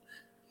thrown out.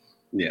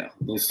 Yeah,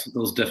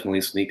 those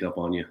definitely sneak up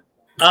on you.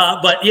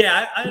 But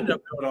yeah, I ended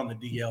up going on the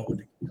DL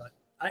with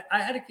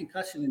I had a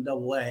concussion in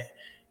AA,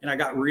 and I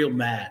got real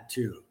mad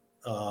too.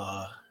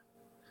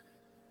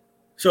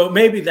 So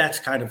maybe that's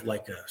kind of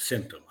like a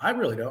symptom. I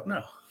really don't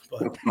know,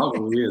 but it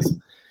probably is.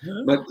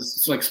 But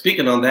it's like,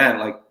 speaking on that,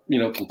 like,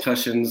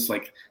 concussions,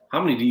 like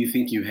how many do you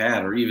think you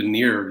had, or even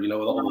near, with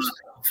all those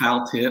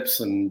foul tips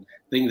and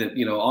things that,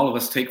 all of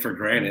us take for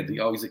granted?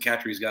 Always the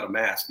catcher, he's got a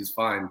mask, he's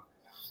fine.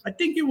 I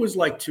think it was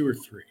like 2 or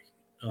 3.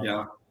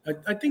 Yeah.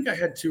 I think I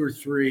had 2 or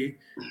 3,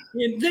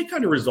 and they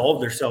kind of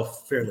resolved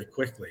themselves fairly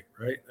quickly,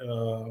 right?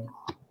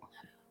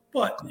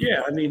 But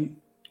yeah, I mean,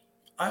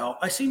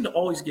 I seem to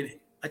always get.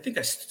 I think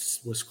I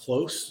was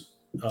close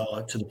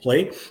to the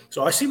plate,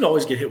 so I seem to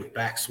always get hit with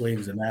back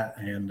swings and that,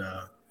 and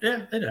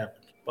yeah, it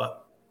happened.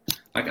 But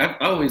like I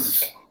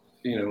always,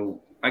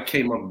 I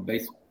came up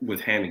base with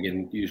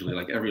Hannigan usually,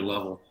 like every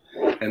level,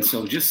 and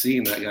so just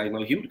seeing that guy,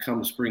 he would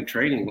come to spring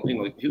training,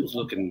 he was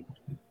looking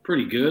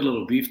pretty good, a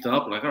little beefed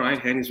up, like, all right,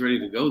 Hanny's ready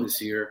to go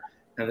this year.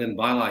 And then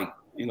by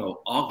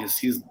August,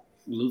 he's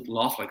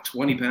lost like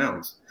 20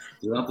 pounds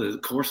throughout the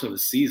course of the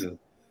season.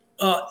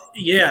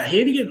 Yeah,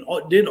 Hannigan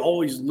did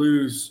always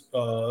lose.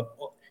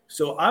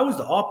 So I was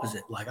the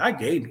opposite. Like, I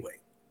gained weight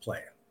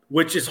playing,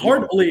 which is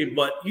hard to believe,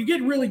 but you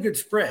get really good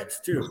spreads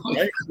too,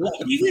 right?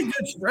 You get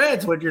good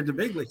spreads when you're in the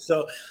big league.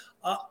 So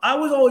I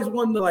was always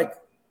one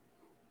that,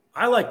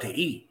 I like to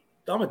eat.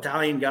 I'm an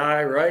Italian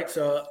guy, right?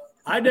 So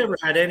I never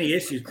had any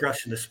issues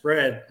crushing the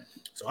spread.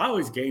 So I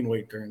always gain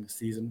weight during the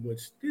season,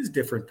 which is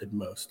different than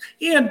most.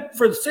 And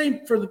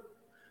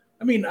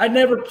I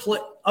never play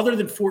other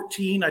than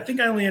 14. I think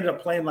I only ended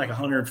up playing like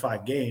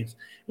 105 games. It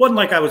wasn't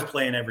like I was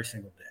playing every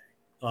single day.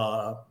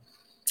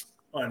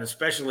 And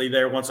especially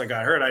there, once I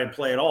got hurt, I didn't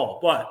play at all.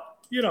 But,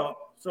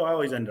 so I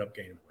always ended up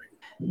gaining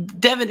weight.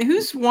 Devin,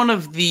 who's one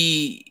of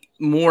the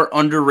more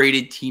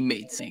underrated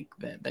teammates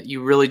that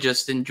you really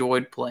just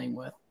enjoyed playing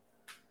with?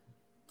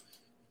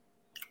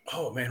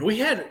 Oh, man, we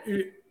had,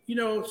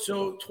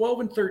 so 12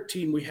 and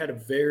 13, we had a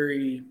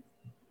very,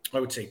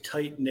 I would say,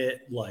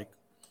 tight-knit,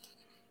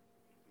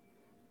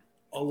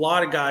 a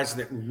lot of guys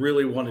that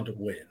really wanted to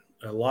win,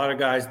 a lot of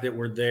guys that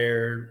were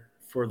there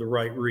for the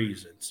right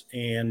reasons.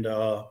 And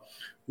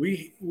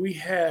we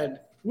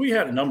had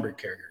a number of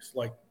characters,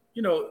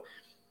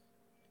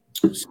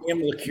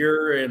 Sam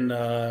LeCure and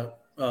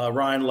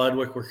Ryan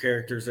Ludwig were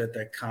characters at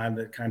that time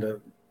that kind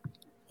of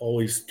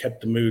always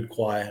kept the mood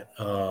quiet,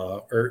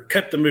 or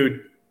kept the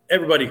mood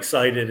everybody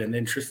excited and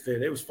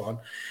interested. It was fun.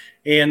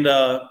 And,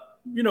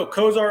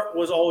 Cozart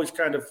was always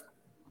kind of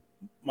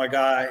my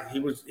guy.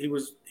 Him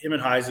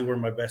and Heisey were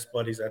my best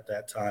buddies at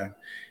that time.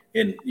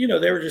 And,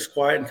 they were just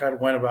quiet and kind of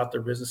went about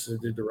their businesses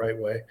and did the right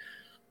way.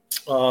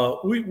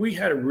 We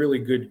had a really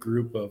good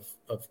group of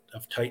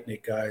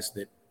tight-knit guys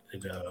that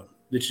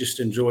just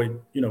enjoyed,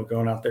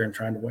 going out there and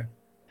trying to win.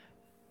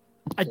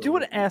 I do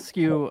want to ask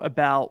you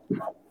about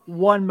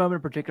one moment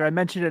in particular. I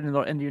mentioned it in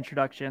the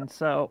introduction.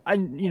 So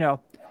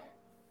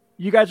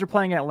you guys are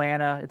playing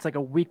Atlanta. It's like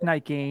a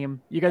weeknight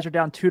game. You guys are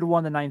down 2-1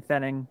 in the 9th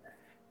inning,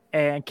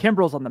 and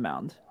Kimbrel's on the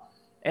mound.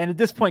 And at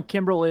this point,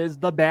 Kimbrel is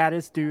the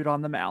baddest dude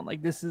on the mound. I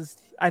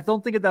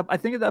think at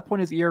that point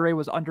his ERA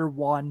was under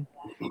 1.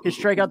 His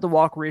strikeout to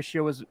walk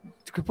ratio was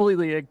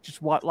completely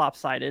just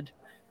lopsided.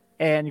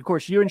 And of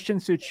course, you and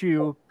Shin-Soo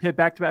Choo hit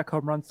back-to-back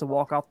home runs to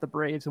walk off the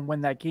Braves and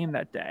win that game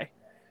that day.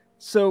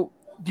 So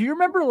do you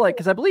remember, like,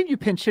 because I believe you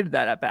pinch hit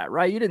that at bat,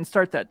 right? You didn't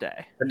start that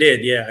day. I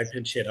did, yeah. I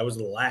pinch hit. I was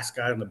the last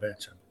guy on the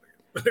bench, I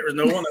believe. There was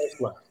no one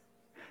else left.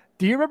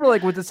 Do you remember,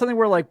 like, was it something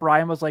where, like,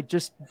 Brian was like,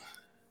 just,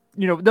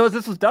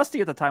 this was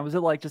Dusty at the time. Was it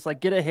like just like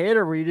get a hit,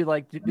 or were you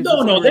like?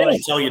 No, they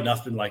don't tell you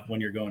nothing like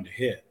when you're going to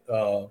hit.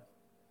 You're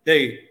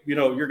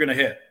going to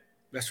hit.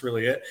 That's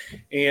really it.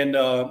 And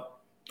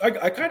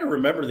I kind of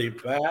remember the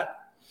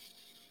bat.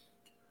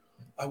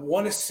 I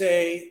want to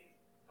say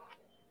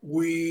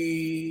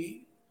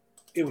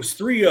it was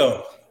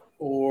 3-0,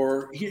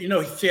 or he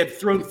had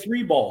thrown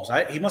 3 balls.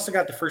 He must have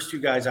got the first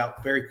 2 guys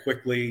out very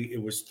quickly.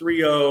 It was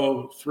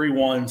 3-0,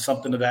 3-1,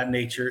 something of that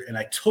nature, and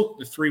I took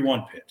the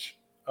 3-1 pitch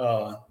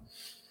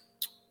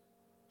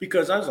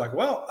because I was like,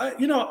 well,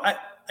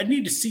 I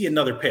need to see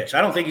another pitch.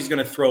 I don't think he's going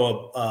to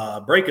throw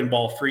a breaking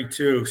ball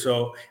 3-2,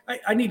 so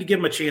I need to give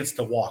him a chance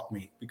to walk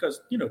me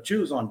because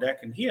Chew's on deck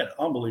and he had an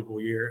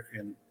unbelievable year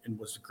and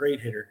was a great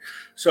hitter.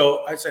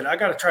 So I said I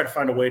got to try to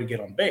find a way to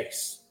get on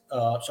base.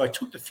 So I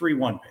took the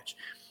 3-1 pitch,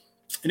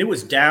 and it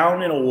was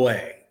down and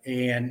away.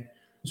 And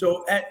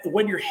so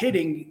when you're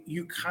hitting,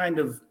 you kind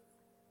of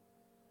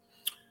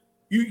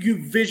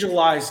you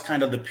visualize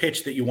kind of the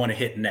pitch that you want to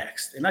hit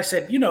next. And I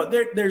said,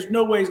 there's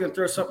no way he's going to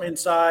throw something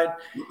inside.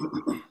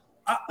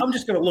 I'm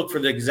just going to look for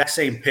the exact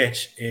same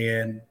pitch,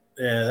 and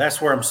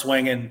that's where I'm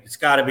swinging. It's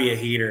got to be a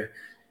heater.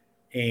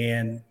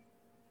 And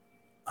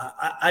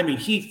I mean,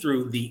 he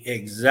threw the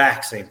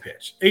exact same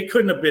pitch. It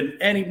couldn't have been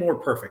any more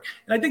perfect.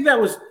 And I think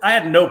I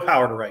had no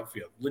power to right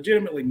field,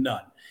 legitimately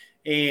none.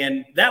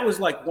 And that was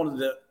like one of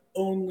the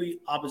only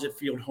opposite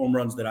field home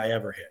runs that I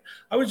ever hit.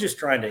 I was just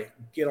trying to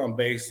get on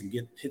base and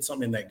hit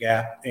something in that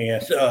gap.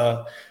 And,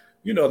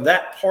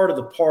 that part of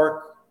the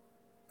park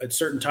at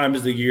certain times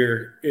of the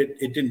year,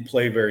 it didn't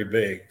play very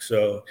big.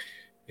 So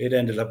it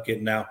ended up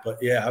getting out. But,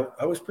 yeah,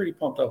 I was pretty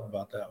pumped up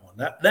about that one.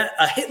 That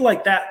a hit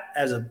like that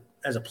as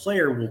a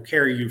player will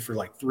carry you for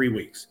like 3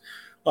 weeks.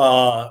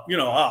 I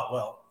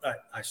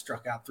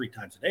struck out 3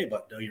 times a day,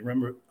 but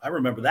I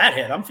remember that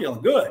hit. I'm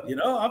feeling good.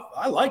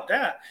 I like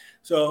that.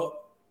 So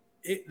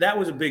that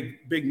was a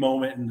big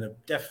moment, and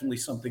definitely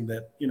something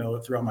that,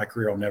 throughout my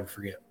career, I'll never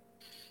forget.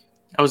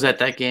 I was at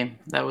that game.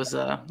 That was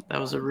a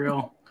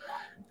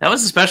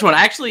special one.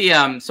 Actually,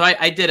 so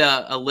I did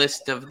a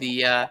list of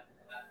the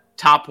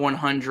top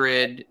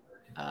 100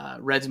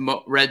 Reds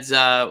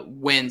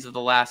wins of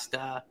the last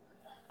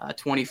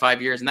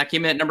 25 years, and that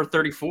came in at number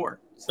 34.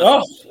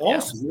 So,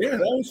 awesome! Yeah, that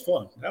was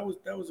fun. That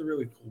was a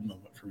really cool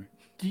moment for me.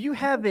 Do you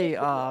have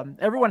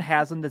everyone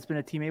has them that's been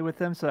a teammate with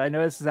them? So I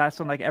know this is asked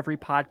on like every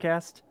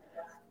podcast.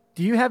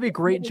 Do you have a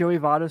great Joey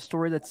Votto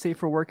story that's safe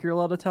for work you're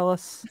allowed to tell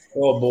us?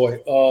 Oh boy,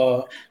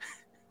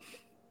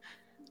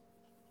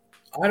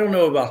 I don't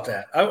know about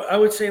that. I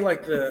would say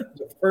like the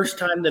first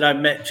time that I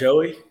met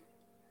Joey,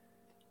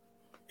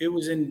 it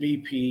was in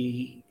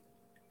BP,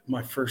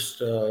 my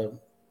first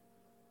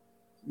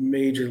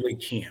major league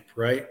camp,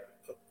 right?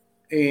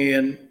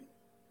 And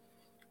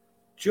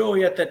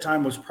Joey at that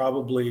time was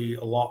probably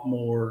a lot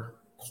more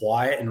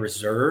quiet and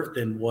reserved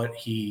than what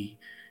he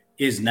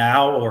is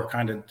now or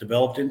kind of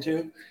developed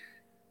into.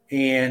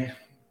 And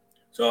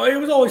so it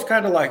was always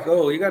kind of like,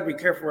 oh, you got to be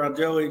careful around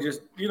Joey.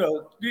 Just,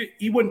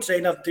 he wouldn't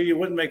say nothing to you,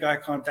 wouldn't make eye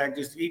contact.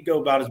 Just he'd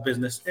go about his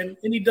business. And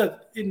he does,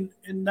 and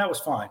that was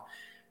fine.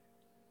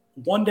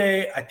 One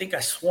day, I think I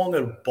swung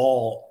a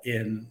ball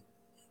in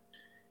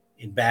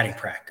batting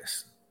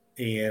practice.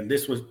 And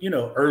this was,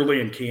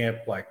 early in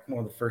camp, like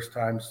one of the first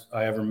times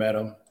I ever met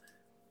him.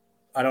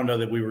 I don't know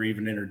that we were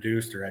even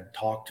introduced or had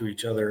talked to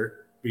each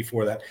other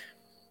before that.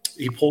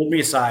 He pulled me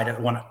aside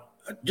and I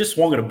just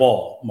swung at a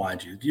ball,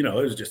 mind you. It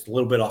was just a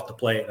little bit off the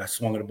plate, and I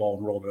swung at a ball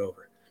and rolled it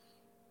over.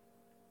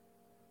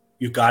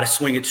 You got to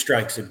swing at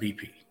strikes at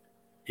BP.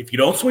 If you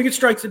don't swing at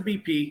strikes at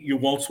BP, you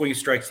won't swing at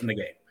strikes in the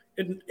game.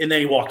 And then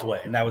he walked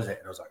away, and that was it.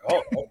 And I was like,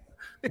 oh.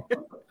 I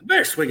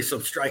better swing at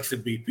some strikes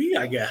at BP,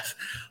 I guess.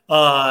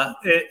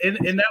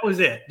 And that was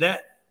it.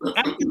 After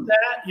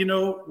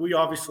that, we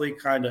obviously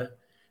kind of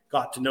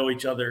got to know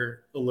each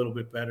other a little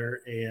bit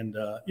better and,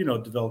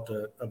 developed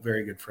a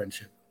very good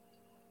friendship.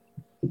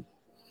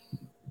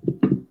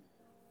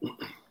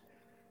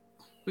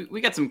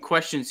 We got some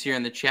questions here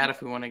in the chat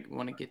if we want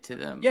to get to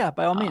them. Yeah,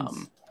 by all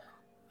means.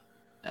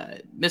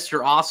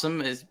 Mr.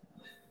 Awesome has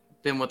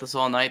been with us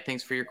all night.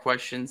 Thanks for your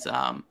questions.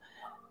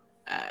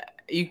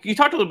 You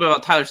talked a little bit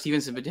about Tyler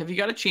Stevenson, but have you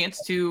got a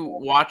chance to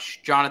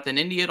watch Jonathan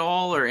India at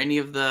all, or any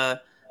of the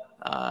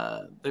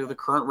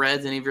current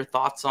Reds? Any of your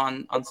thoughts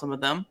on some of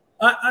them?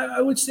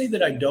 I would say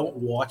that I don't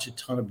watch a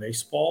ton of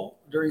baseball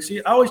during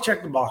season. I always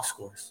check the box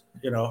scores.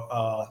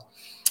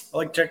 I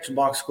like to check the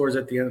box scores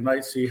at the end of the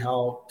night, see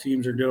how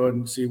teams are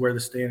doing, see where the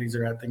standings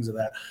are at, things of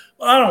that.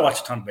 But I don't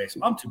watch a ton of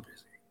baseball. I'm too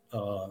busy.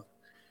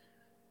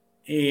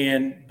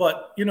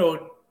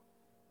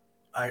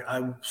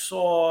 I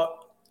saw.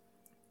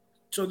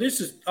 So this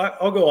is.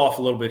 I'll go off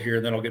a little bit here,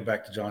 and then I'll get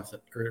back to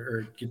Jonathan,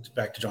 or get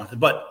back to Jonathan.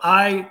 But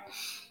I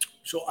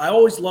So I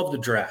always loved the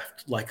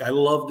draft. Like I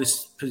love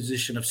this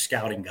position of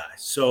scouting guys.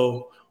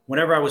 So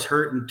whenever I was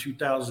hurt in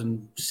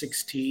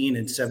 2016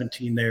 and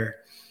 17 there,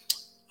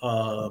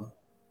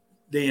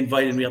 they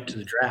invited me up to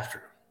the draft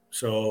room.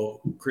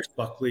 So Chris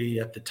Buckley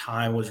at the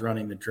time was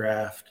running the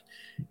draft,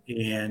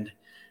 and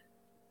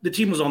the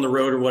team was on the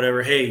road or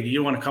whatever. Hey, do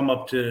you want to come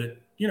up to,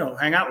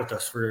 hang out with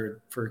us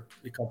for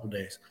a couple of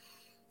days?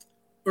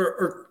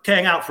 Or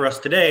hang out for us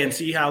today and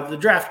see how the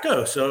draft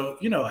goes. So,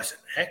 I said,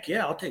 heck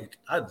yeah, I'll take it.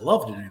 I'd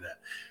love to do that.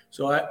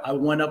 So I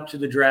went up to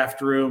the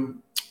draft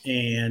room,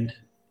 and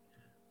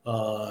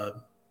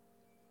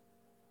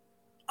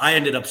I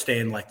ended up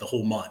staying like the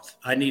whole month.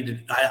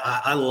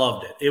 I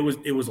loved it. It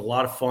was a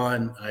lot of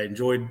fun. I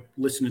enjoyed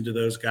listening to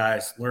those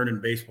guys,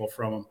 learning baseball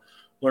from them,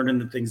 learning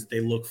the things that they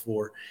look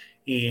for.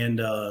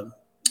 And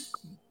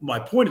my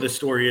point of the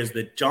story is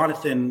that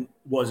Jonathan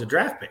was a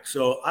draft pick.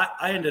 So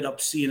I ended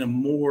up seeing him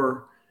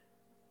more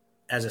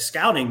as a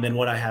scouting than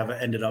what I have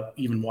ended up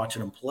even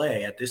watching him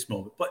play at this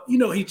moment. But,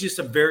 he's just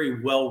a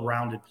very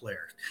well-rounded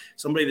player,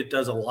 somebody that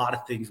does a lot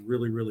of things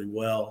really, really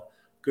well.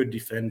 Good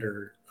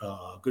defender,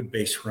 good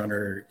base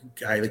runner,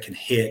 guy that can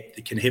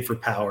hit for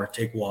power,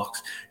 take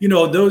walks.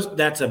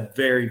 That's a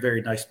very,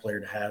 very nice player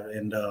to have.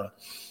 And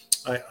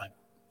I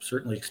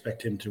certainly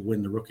expect him to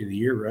win the Rookie of the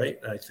Year, right?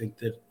 I think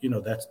that,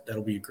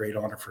 that'll be a great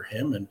honor for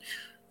him. And,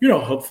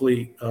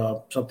 hopefully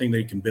something that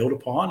he can build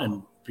upon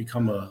and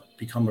become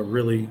a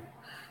really,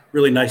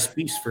 really nice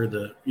piece for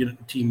the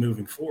team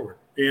moving forward.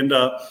 And,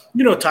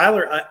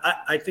 Tyler,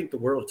 I think the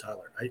world of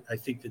Tyler. I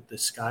think that the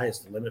sky is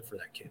the limit for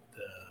that kid.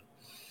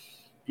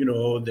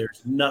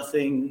 There's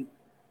nothing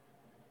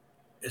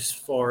as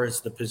far as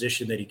the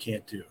position that he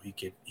can't do.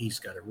 He's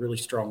got a really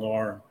strong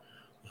arm.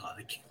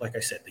 Like I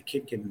said, the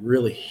kid can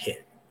really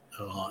hit.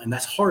 And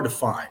that's hard to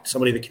find.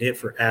 Somebody that can hit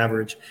for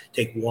average,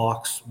 take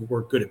walks,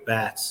 work good at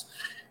bats.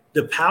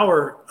 The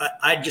power,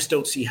 I just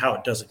don't see how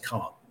it doesn't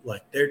come up.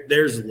 Like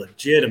there's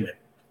legitimate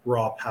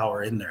raw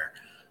power in there.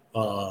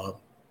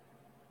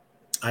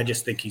 I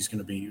just think he's going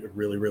to be a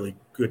really, really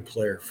good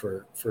player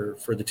for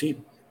the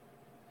team.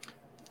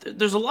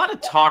 There's a lot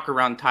of talk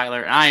around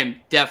Tyler, and I am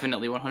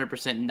definitely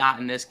 100% not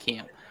in this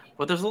camp.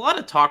 But there's a lot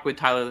of talk with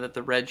Tyler that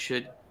the Reds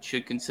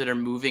should consider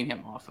moving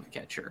him off of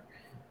catcher.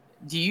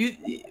 Do you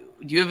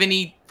have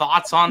any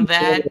thoughts on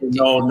that?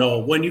 No.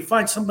 When you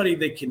find somebody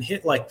that can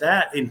hit like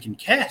that and can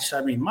catch,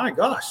 I mean, my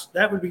gosh,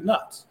 that would be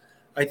nuts.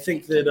 I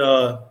think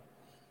that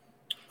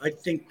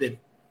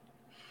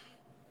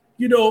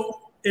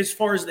as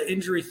far as the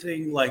injury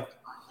thing, like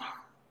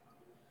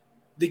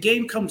the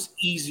game comes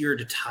easier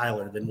to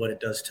Tyler than what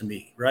it does to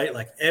me, right?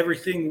 Like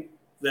everything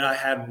that I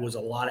had was a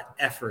lot of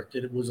effort.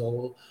 It was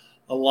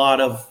a lot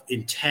of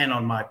intent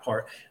on my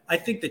part. I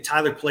think that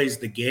Tyler plays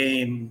the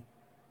game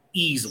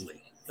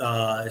easily.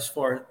 That's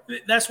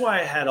why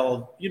I had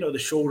all, the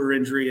shoulder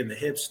injury and the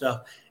hip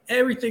stuff.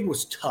 Everything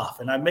was tough,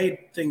 and I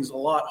made things a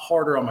lot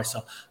harder on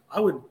myself. I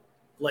would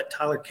let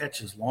Tyler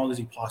catch as long as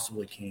he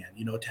possibly can.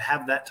 To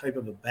have that type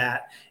of a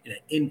bat and an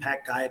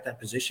impact guy at that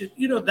position,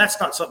 that's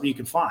not something you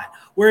can find.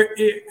 Where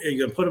you're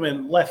going to put him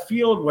in left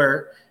field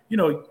where,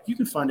 you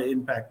can find an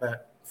impact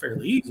bat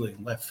fairly easily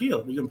in left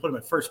field. You're going to put him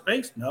at first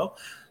base? No.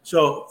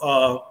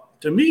 So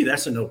to me,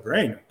 that's a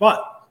no-brainer.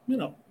 But,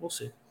 we'll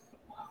see.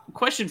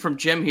 Question from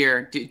Jim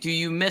here. Do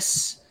you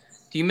miss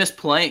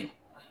playing?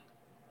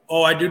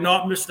 Oh, I do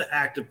not miss the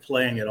act of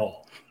playing at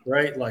all,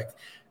 right? Like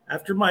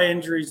after my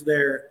injuries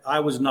there, I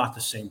was not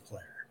the same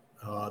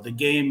player. The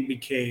game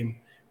became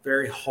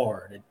very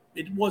hard.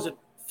 It wasn't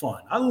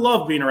fun. I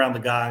love being around the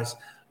guys.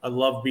 I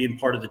love being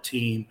part of the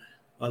team.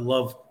 I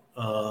love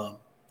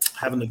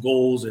having the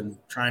goals and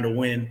trying to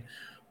win.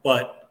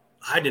 But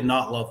I did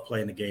not love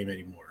playing the game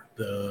anymore.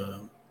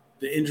 The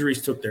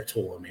injuries took their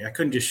toll on me. I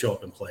couldn't just show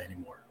up and play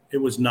anymore.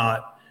 It was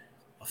not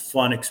a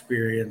fun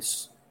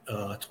experience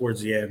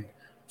towards the end.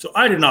 So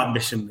I did not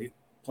miss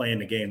playing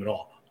the game at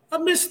all. I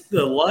miss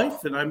the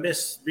life and I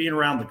miss being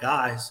around the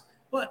guys,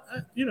 but,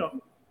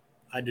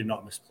 I did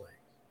not miss playing.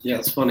 Yeah,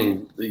 it's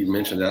funny that you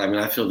mentioned that. I mean,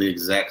 I feel the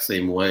exact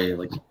same way.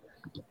 Like,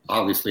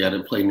 obviously, I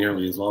didn't play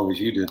nearly as long as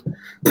you did,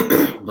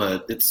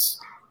 but it's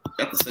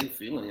got the same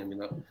feeling. I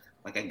mean,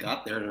 I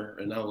got there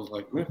and I was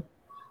like,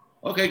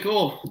 okay,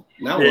 cool.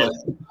 Now what?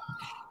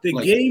 The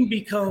game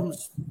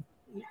becomes –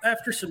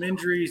 after some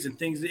injuries and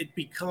things, it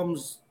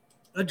becomes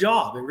a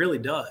job. It really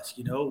does,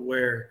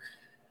 where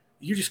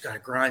you just got to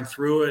grind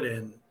through it.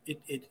 And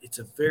it's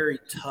a very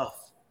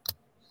tough,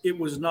 it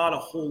was not a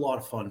whole lot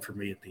of fun for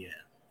me at the end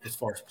as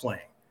far as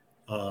playing.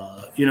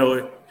 I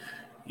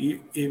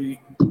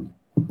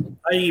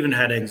even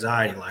had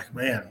anxiety, like,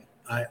 man,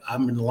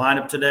 I'm in the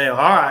lineup today. All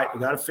right, we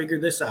got to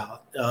figure this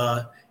out.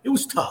 It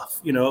was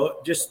tough,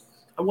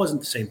 I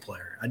wasn't the same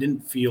player. I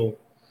didn't feel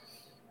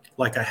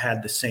like I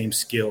had the same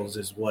skills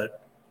as what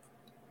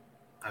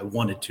I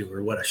wanted to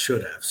or what I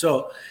should have.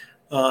 So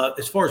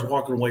as far as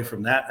walking away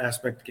from that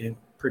aspect of the game,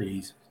 pretty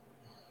easy.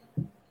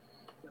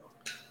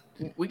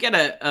 We got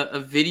a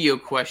video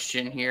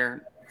question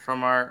here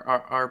from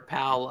our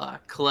pal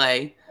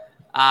Clay.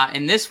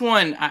 And this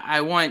one,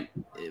 I want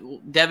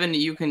Devin.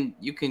 You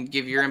can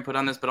give your input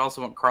on this, but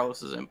also want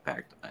Carlos's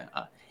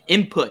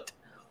input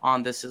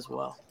on this as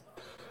well.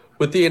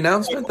 With the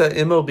announcement that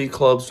MLB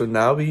clubs would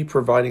now be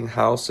providing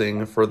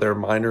housing for their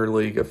minor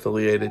league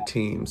affiliated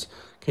teams,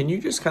 can you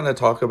just kind of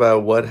talk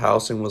about what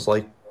housing was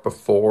like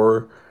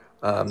before,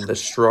 the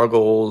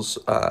struggles,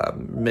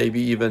 maybe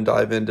even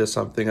dive into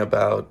something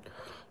about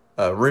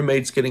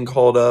roommates getting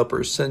called up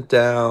or sent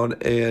down,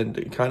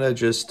 and kind of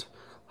just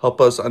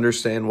help us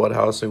understand what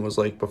housing was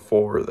like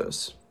before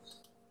this?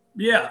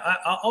 Yeah,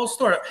 I'll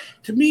start.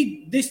 To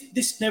me,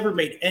 this never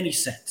made any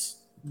sense.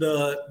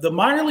 The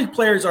minor league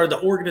players are the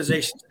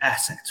organization's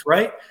assets,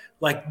 right?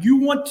 Like, you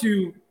want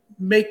to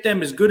make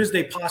them as good as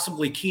they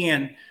possibly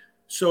can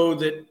so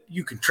that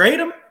you can trade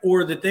them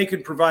or that they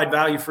can provide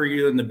value for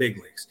you in the big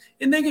leagues.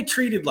 And they get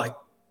treated like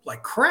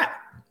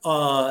crap.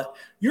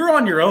 You're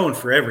on your own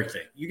for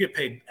everything. You get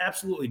paid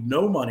absolutely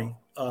no money.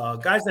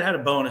 Guys that had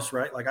a bonus,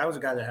 right? Like, I was a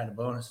guy that had a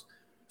bonus,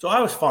 so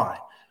I was fine.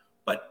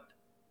 But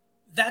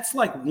that's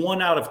like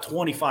 1 out of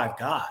 25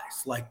 guys.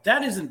 Like,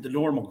 that isn't the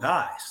normal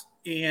guys.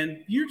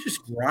 And you're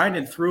just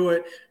grinding through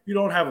it. You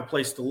don't have a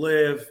place to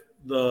live.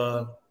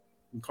 And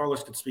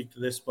Carlos could speak to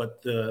this, but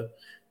it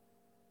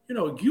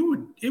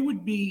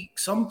would be,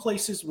 some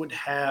places would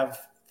have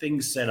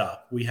things set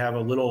up. We have a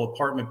little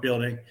apartment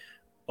building,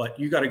 but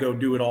you got to go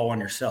do it all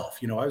on yourself.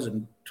 I was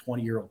a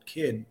 20-year-old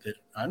kid that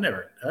I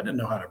didn't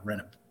know how to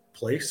rent a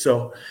place.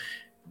 So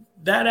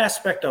that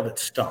aspect of it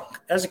stunk.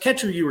 As a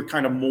catcher, you were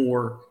kind of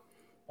more,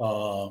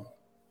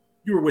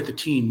 you were with the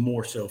team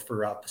more so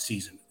throughout the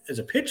season. As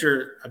a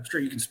pitcher, I'm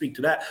sure you can speak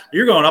to that.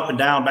 You're going up and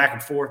down, back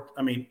and forth.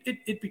 I mean,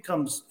 it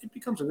becomes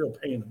a real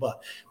pain in the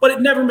butt. But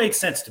it never made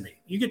sense to me.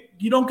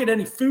 You don't get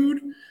any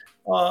food.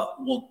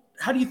 Well,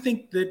 how do you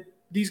think that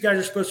these guys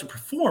are supposed to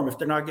perform if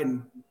they're not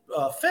getting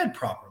fed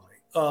properly?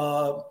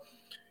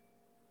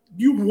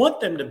 You want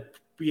them to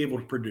be able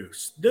to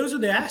produce. Those are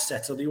the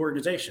assets of the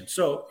organization.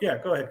 So, yeah,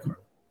 go ahead, Carl.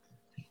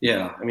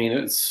 Yeah, I mean,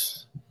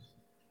 it's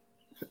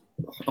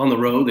on the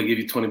road. They give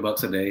you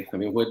 $20 a day. I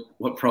mean,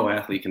 what pro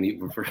athlete can eat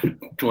for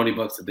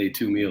 $20 a day,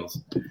 2 meals?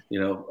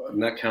 I'm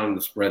not counting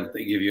the spread that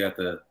they give you at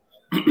the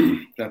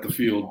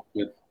field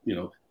with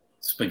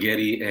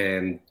spaghetti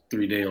and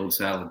 3-day-old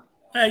salad.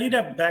 Yeah, you'd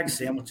have bag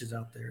sandwiches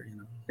out there,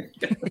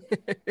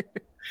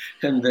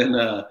 And then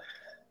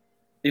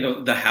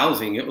the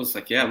housing. It was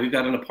like, yeah, we've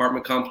got an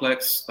apartment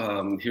complex.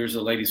 Here's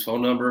a lady's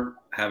phone number.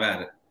 Have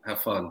at it. Have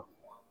fun.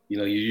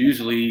 You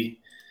usually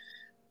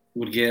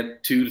would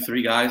get 2 to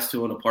 3 guys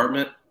to an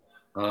apartment.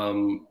 A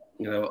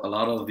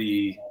lot of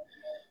the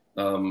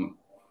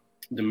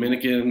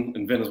Dominican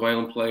and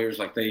Venezuelan players,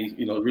 like, they,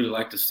 really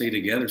like to stay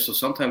together. So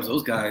sometimes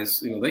those guys,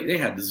 they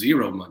had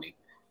zero money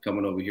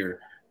coming over here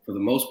for the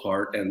most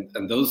part.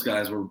 And those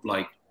guys were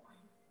like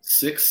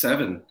 6,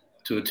 7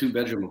 to a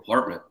 2-bedroom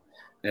apartment.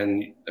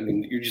 And I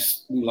mean, you're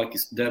just, like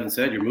Devin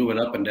said, you're moving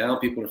up and down.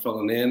 People are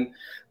filling in.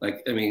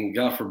 Like, I mean,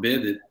 God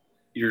forbid that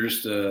you're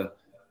just,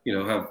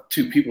 have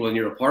 2 people in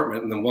your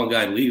apartment and then 1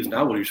 guy leaves.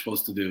 Now what are you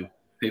supposed to do?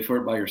 Pay for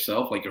it by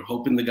yourself? Like, you're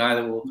hoping the guy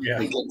that will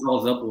get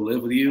calls up will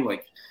live with you.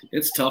 Like,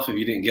 it's tough if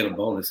you didn't get a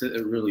bonus.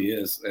 It really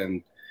is.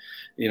 And,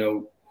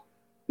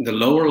 the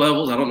lower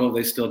levels, I don't know if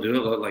they still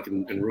do it, like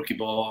in rookie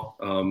ball,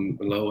 in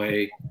low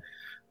A,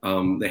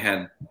 they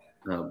had,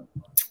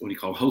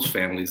 host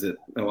families that,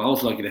 I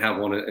was lucky to have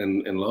one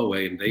in low A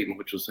in Dayton,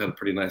 which had a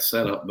pretty nice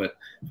setup. But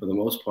for the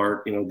most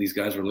part, these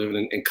guys were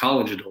living in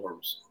college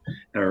dorms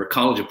or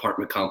college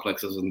apartment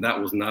complexes, and that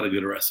was not a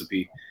good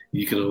recipe.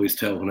 You could always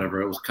tell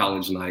whenever it was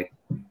college night.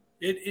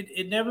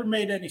 It never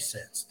made any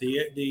sense.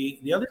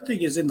 The other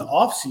thing is, in the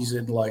off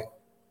season, like,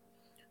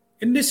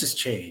 and this has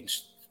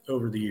changed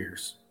over the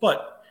years,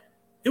 but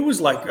it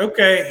was like,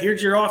 okay,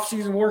 here's your off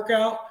season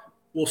workout.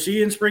 We'll see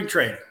you in spring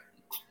training.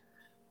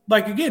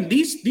 Like, again,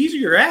 these are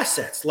your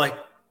assets. Like,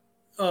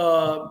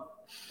 now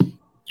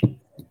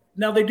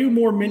they do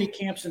more mini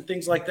camps and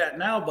things like that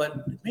now,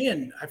 but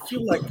man, I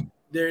feel like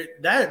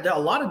a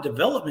lot of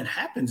development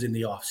happens in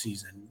the off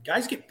season.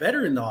 Guys get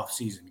better in the off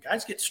season.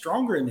 Guys get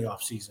stronger in the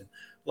off season.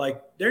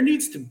 Like, there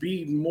needs to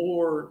be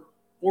more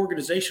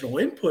organizational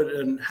input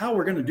in how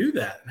we're going to do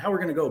that and how we're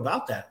going to go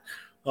about that.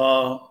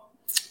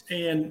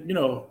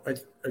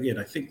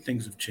 I think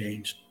things have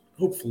changed,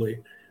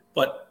 hopefully,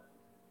 but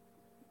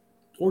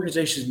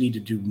organizations need to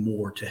do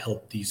more to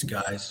help these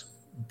guys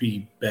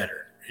be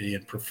better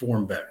and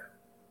perform better,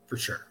 for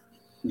sure.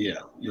 Yeah,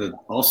 the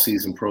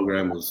all-season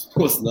program was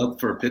nothing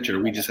for a pitcher.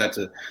 We just had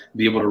to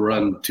be able to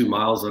run 2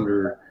 miles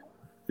under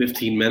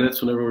 15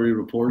 minutes whenever we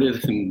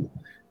reported, and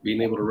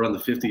being able to run the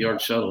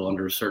 50-yard shuttle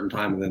under a certain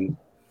time, and then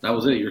that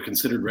was it. You're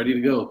considered ready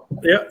to go.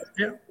 Yeah.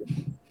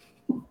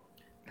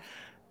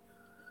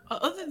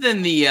 Other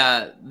than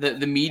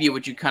the media,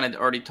 which you kind of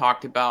already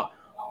talked about,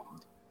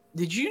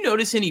 did you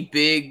notice any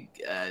big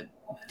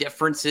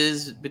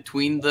differences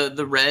between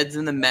the Reds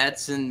and the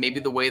Mets, and maybe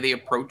the way they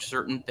approach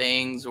certain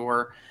things,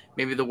 or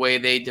maybe the way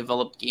they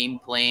develop game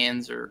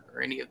plans, or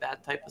any of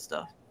that type of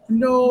stuff?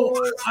 No,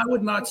 I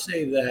would not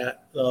say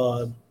that.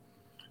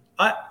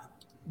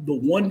 The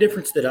one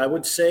difference that I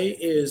would say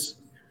is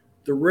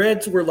the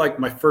Reds were like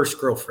my first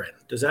girlfriend.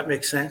 Does that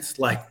make sense?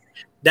 Like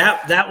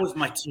that was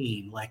my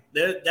team. Like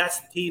that's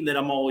the team that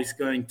I'm always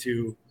going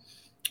to.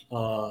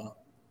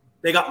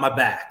 They got my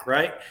back,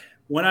 right?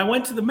 When I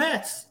went to the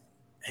Mets,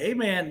 hey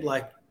man,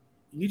 like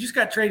you just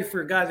got traded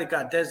for a guy that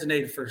got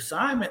designated for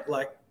assignment.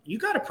 Like you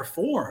got to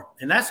perform,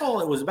 and that's all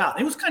it was about.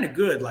 It was kind of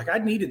good. Like I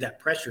needed that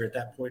pressure at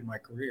that point in my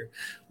career.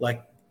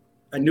 Like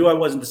I knew I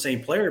wasn't the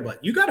same player,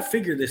 but you got to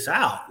figure this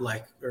out,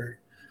 like, or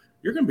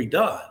you're going to be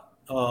done.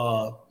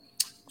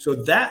 So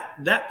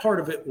that part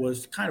of it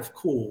was kind of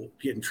cool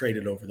getting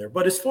traded over there.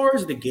 But as far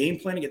as the game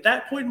planning, at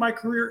that point in my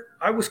career,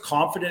 I was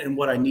confident in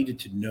what I needed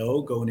to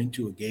know going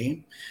into a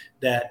game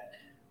that,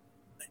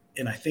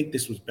 and I think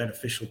this was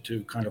beneficial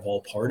to kind of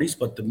all parties,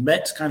 but the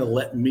Mets kind of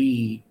let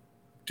me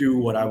do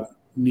what I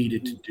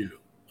needed to do.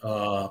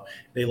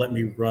 They let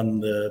me run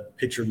the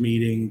pitcher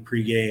meeting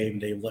pregame.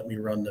 They let me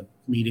run the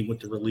meeting with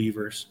the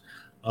relievers.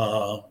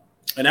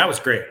 And that was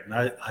great. And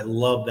I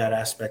love that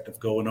aspect of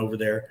going over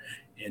there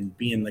and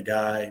being the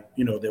guy,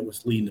 you know, that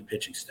was leading the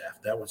pitching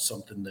staff. That was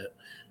something that,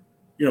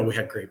 you know, we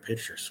had great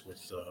pitchers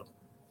with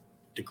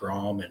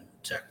DeGrom and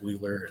Zach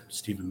Wheeler and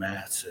Steven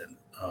Matz, and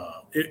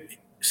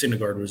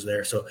Syndergaard was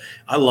there. So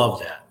I love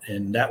that.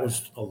 And that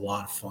was a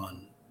lot of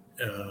fun.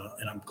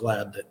 And I'm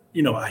glad that,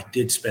 you know, I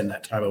did spend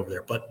that time over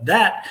there. But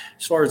that,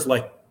 as far as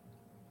like,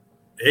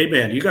 hey,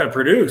 man, you got to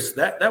produce,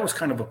 that was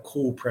kind of a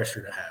cool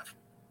pressure to have.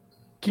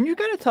 Can you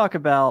kind of talk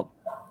about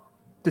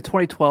the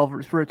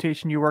 2012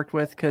 rotation you worked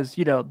with? Because,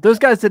 you know, those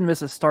guys didn't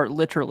miss a start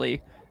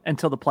literally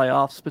until the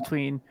playoffs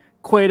between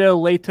Cueto,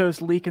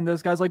 Latos, Leak, and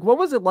those guys. Like, what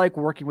was it like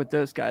working with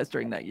those guys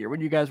during that year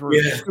when you guys were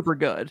super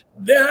good?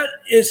 That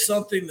is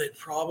something that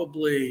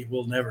probably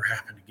will never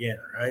happen again,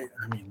 right?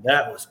 I mean,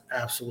 that was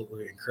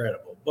absolutely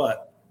incredible.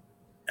 But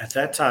at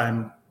that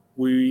time,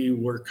 we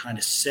were kind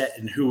of set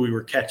in who we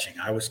were catching.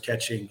 I was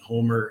catching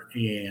Homer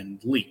and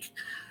Leak.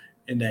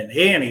 And then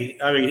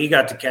Annie, I mean, he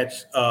got to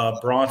catch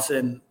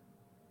Bronson,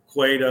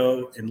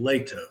 Cueto, and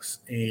Latos.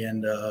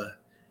 And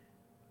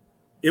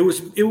it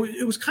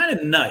was kind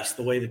of nice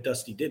the way that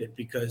Dusty did it,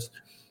 because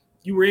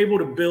you were able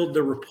to build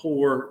the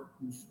rapport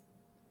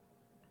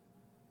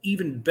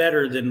even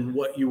better than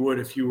what you would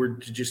if you were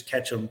to just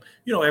catch them,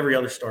 you know, every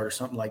other start or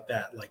something like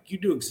that. Like you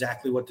knew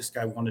exactly what this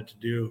guy wanted to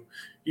do.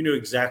 You knew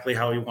exactly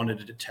how he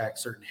wanted to attack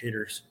certain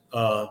hitters.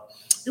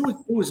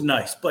 It was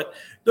nice. But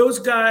those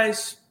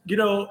guys, you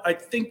know, I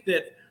think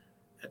that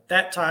at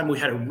that time we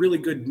had a really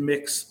good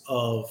mix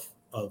of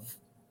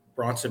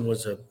Bronson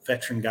was a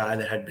veteran guy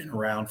that had been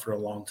around for a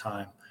long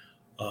time.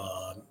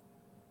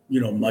 You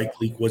know, Mike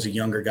Leake was a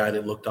younger guy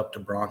that looked up to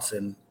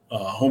Bronson.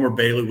 Homer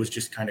Bailey was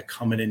just kind of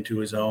coming into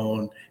his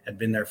own, had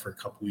been there for a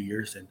couple of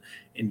years.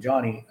 And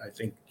Johnny, I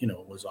think, you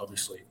know, was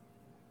obviously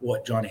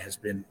what Johnny has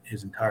been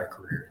his entire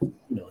career, you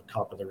know,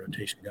 top of the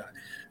rotation guy.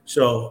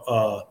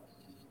 So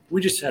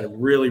we just had a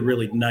really,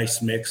 really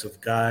nice mix of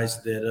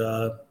guys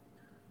that,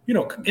 you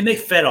know, and they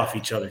fed off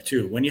each other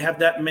too. When you have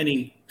that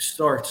many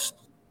starts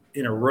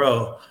in a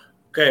row,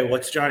 okay,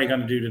 what's Johnny going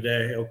to do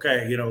today?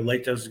 Okay, you know,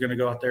 Latos is going to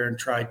go out there and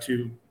try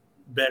to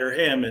better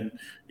him. And,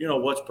 you know,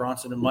 what's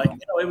Bronson and Mike? You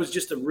know, it was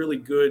just a really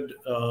good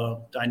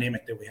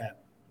dynamic that we had.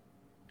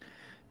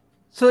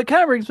 So it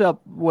kind of brings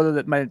up whether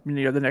that might,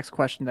 you know, the next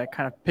question that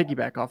kind of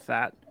piggyback off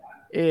that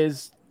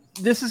is,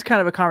 this is kind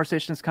of a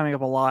conversation that's coming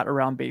up a lot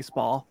around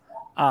baseball.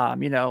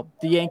 You know,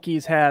 the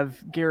Yankees have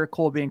Garrett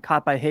Cole being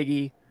caught by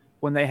Higgy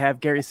when they have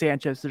Gary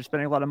Sanchez they're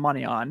spending a lot of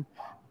money on.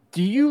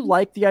 Do you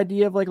like the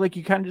idea of like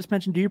you kind of just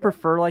mentioned, do you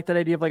prefer like that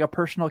idea of like a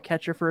personal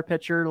catcher for a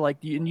pitcher?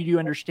 Like, do you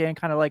understand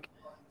kind of like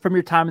from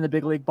your time in the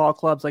big league ball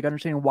clubs, like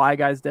understanding why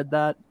guys did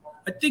that?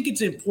 I think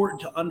it's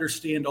important to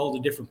understand all the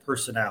different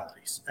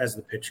personalities as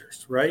the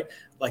pitchers, right?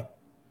 Like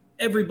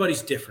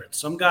everybody's different.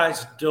 Some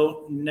guys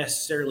don't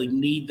necessarily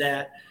need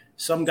that.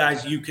 Some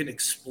guys you can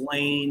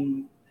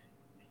explain,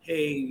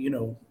 hey, you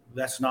know,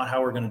 that's not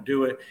how we're going to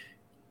do it.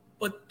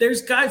 But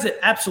there's guys that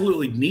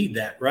absolutely need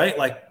that, right?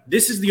 Like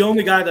this is the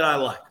only guy that I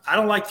like. I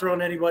don't like throwing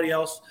anybody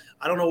else.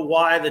 I don't know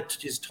why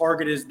his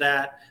target is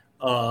that.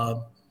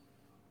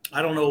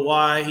 I don't know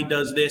why he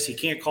does this. He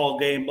can't call a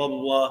game, blah, blah,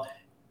 blah.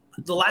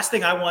 The last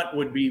thing I want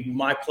would be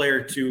my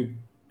player to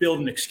build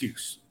an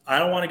excuse. I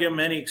don't want to give him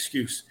any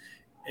excuse.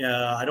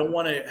 I don't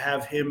want to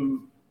have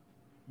him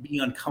be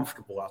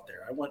uncomfortable out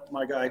there. I want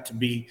my guy to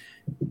be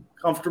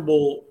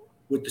comfortable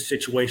with the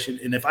situation.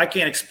 And if I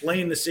can't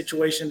explain the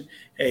situation,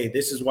 hey,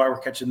 this is why we're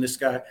catching this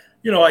guy.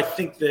 You know, I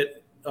think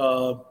that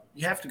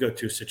you have to go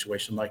to a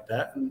situation like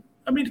that. And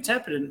I mean, it's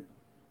happening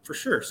for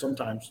sure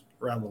sometimes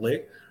around the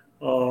league.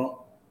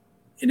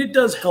 And it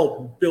does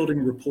help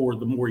building rapport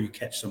the more you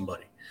catch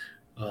somebody.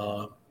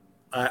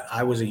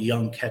 I was a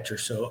young catcher,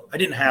 so I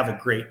didn't have a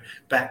great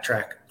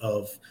backtrack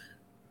of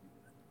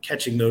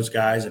catching those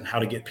guys and how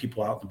to get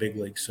people out in the big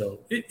league.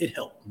 So it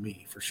helped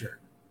me for sure.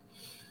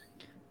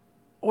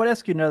 I want to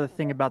ask you another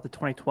thing about the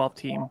 2012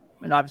 team,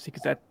 and obviously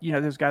because that, you know,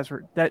 those guys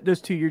were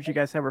those 2 years you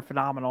guys had were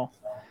phenomenal.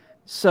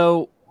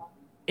 So,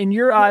 in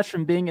your eyes,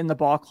 from being in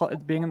the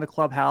being in the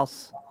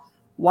clubhouse,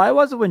 Why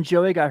was it when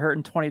Joey got hurt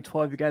in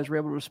 2012, you guys were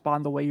able to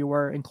respond the way you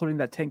were, including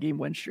that 10-game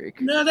win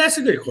streak? No, that's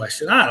a good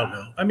question. I don't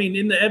know. I mean,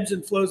 in the ebbs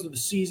and flows of the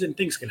season,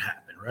 things can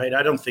happen, right?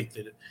 I don't think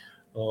that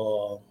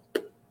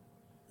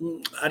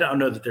I don't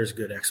know that there's a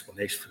good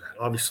explanation for that.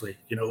 Obviously,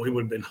 it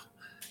would have been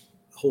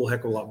a whole heck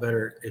of a lot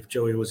better if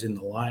Joey was in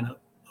the lineup.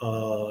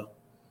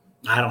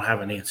 I don't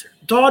have an answer.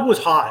 Todd was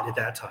hot at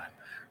that time,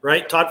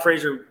 right? Todd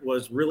Frazier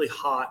was really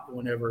hot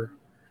whenever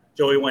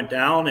Joey went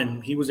down,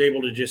 and he was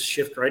able to just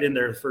shift right in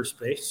there to first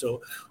base.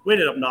 So we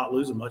ended up not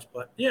losing much.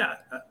 But, yeah,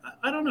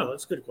 I don't know.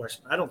 That's a good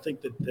question. I don't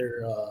think that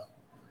there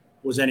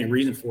was any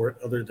reason for it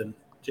other than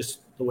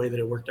just the way that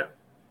it worked out.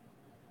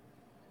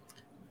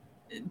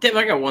 Dave,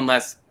 I got one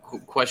last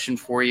question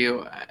for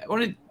you. I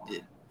want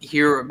to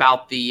hear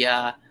about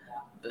the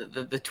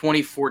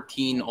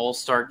 2014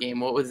 All-Star game.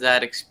 What was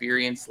that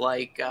experience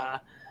like?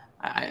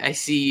 I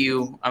see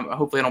you.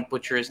 Hopefully I don't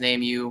butcher his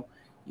name. You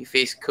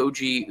faced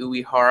Koji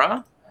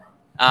Uehara.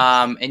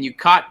 And you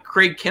caught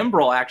Craig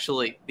Kimbrell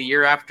actually the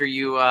year after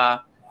you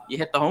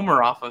hit the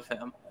homer off of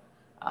him.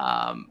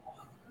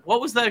 What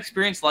was that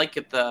experience like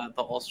at the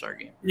All-Star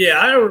game?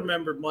 Yeah, I don't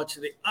remember much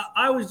of it.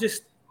 I was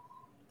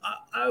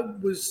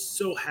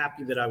so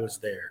happy that I was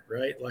there,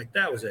 right? Like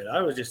that was it.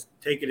 I was just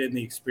taking in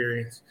the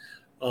experience.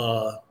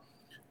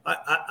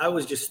 I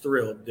was just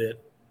thrilled that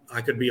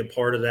I could be a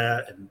part of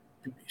that and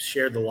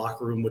shared the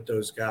locker room with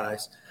those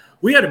guys.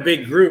 We had a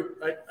big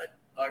group.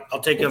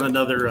 I'll take on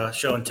another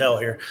show and tell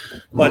here.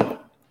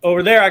 But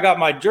over there, I got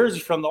my jersey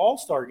from the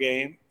All-Star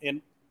game, and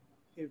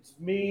it's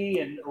me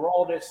and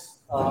Araldis,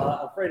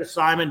 Alfredo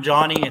Simon,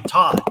 Johnny, and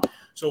Todd.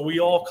 So we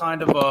all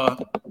kind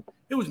of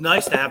it was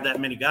nice to have that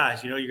many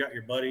guys. You got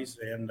your buddies,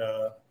 and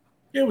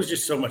it was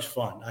just so much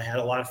fun. I had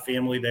a lot of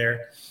family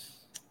there.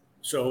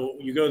 So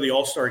you go to the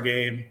All-Star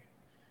game.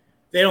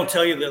 They don't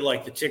tell you that,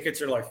 like, the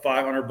tickets are like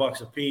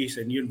 $500 a piece,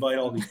 and you invite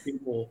all these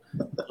people.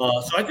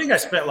 So I think I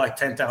spent like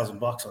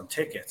 $10,000 on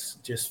tickets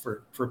just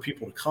for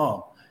people to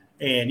come.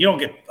 And you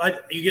get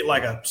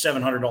like a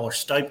 $700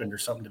 stipend or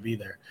something to be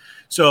there.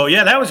 So,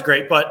 yeah, that was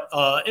great. But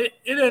it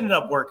ended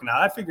up working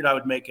out. I figured I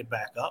would make it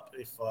back up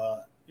if, I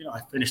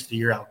finished the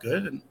year out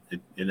good, and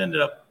it ended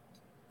up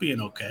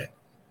being okay.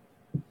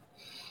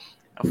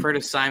 Alfredo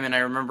Simon, I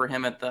remember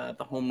him at the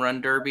home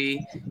run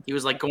derby. He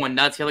was like going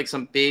nuts. He had like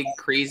some big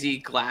crazy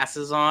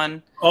glasses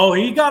on. Oh,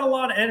 he got a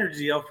lot of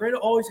energy. Alfredo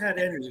always had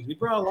energy. He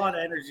brought a lot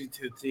of energy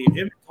to the team.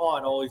 Him and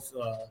Todd always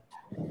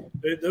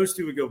those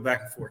two would go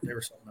back and forth. They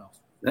were something else.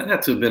 That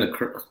had to have been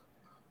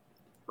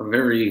a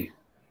very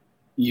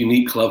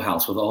unique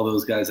clubhouse with all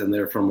those guys in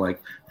there, from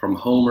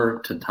Homer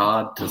to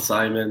Todd to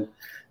Simon,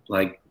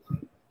 like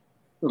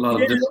a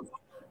lot of different.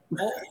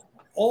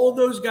 All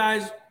those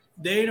guys.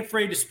 They ain't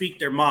afraid to speak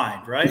their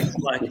mind, right?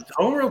 Like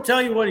Homer will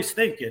tell you what he's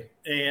thinking,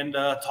 and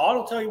Todd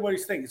will tell you what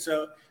he's thinking.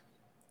 So,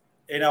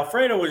 and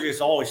Alfredo was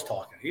just always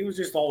talking. He was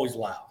just always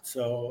loud.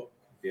 So,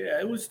 yeah,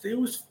 it was.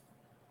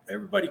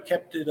 Everybody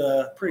kept it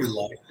pretty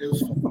light. It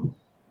was fun.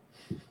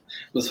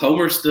 Was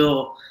Homer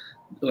still,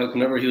 like,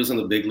 whenever he was in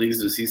the big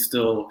leagues, was he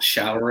still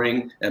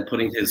showering and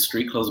putting his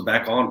street clothes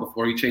back on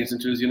before he changed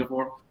into his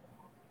uniform?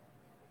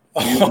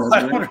 I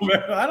don't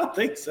remember. I don't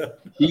think so.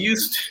 He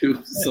used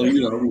to. So,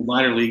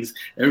 minor leagues,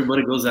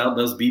 everybody goes out,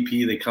 does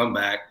BP, they come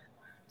back.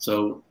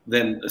 So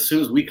then as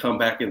soon as we come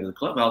back into the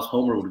clubhouse,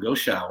 Homer would go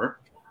shower,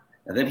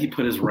 and then he'd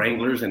put his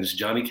Wranglers and his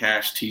Johnny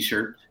Cash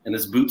T-shirt and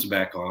his boots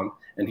back on,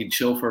 and he'd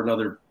chill for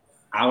another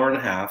hour and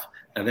a half,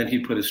 and then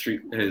he'd put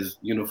his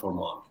uniform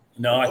on.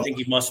 No, I think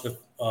he must have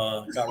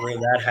got rid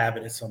of that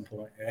habit at some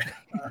point.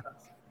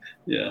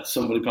 Yeah,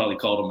 somebody probably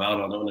called him out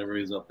on it whenever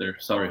he was up there.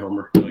 Sorry,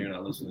 Homer. No, you're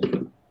not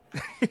listening.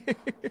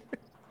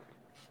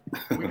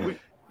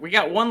 We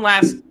got one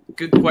last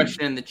good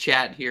question in the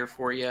chat here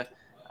for you,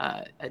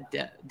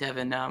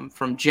 Devin,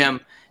 from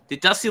Jim.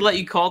 Did Dusty let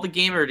you call the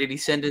game, or did he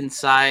send in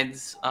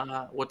sides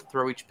what to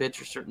throw each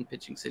pitch or certain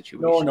pitching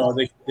situations? No.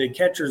 The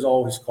catchers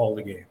always call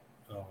the game.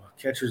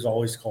 Catchers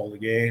always call the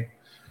game.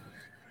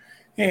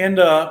 And,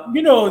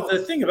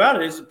 the thing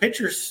about it is the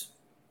pitchers,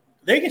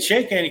 they can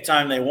shake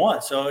anytime they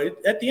want. So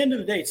at the end of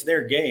the day, it's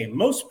their game.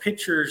 Most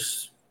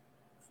pitchers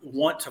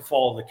want to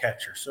follow the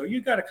catcher. So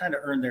you got to kind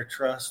of earn their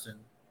trust and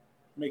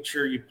make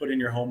sure you put in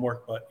your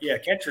homework. But, yeah,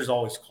 catchers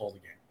always call the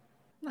game.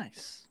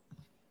 Nice.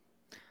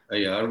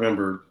 Yeah, I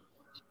remember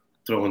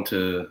throwing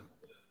to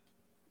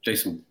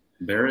Jason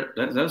Barrett.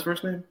 Is that his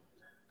first name?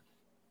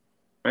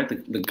 Right?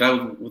 The guy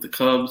with the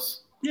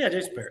Cubs. Yeah,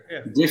 Jason Barrett.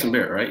 Yeah. Jason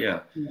Barrett, right? Yeah.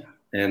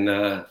 And,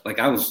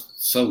 I was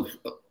so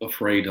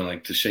afraid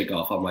to shake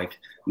off. I'm like,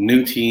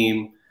 new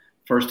team,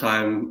 first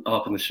time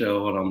up in the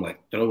show, and I'm like,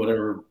 throw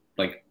whatever,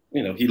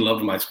 he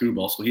loved my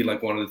screwball, so he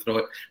wanted to throw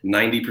it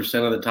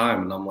 90% of the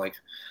time, and I'm like,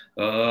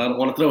 I don't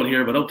want to throw it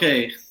here, but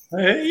okay.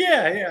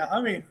 Yeah.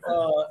 I mean,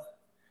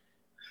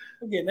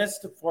 again, that's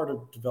the part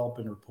of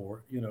developing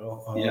rapport,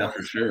 yeah,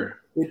 for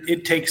sure.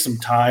 It takes some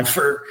time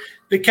for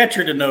the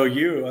catcher to know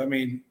you. I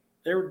mean,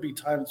 there would be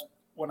times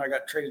when I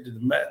got traded to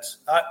the Mets.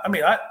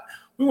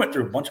 We went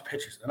through a bunch of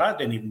pitchers, and I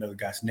didn't even know the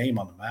guy's name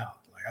on the mound.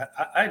 like,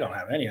 I don't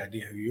have any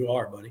idea who you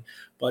are, buddy,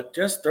 but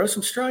just throw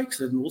some strikes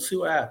and we'll see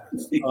what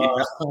happens.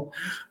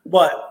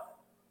 But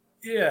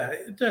yeah,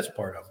 that's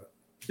part of it.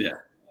 Yeah.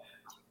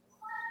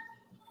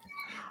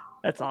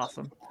 That's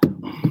awesome.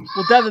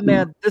 Well, Devin,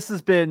 man, this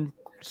has been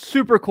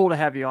super cool to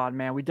have you on,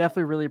 man. We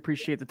definitely really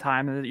appreciate the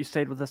time and that you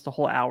stayed with us the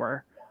whole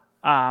hour.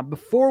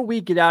 Before we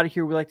get out of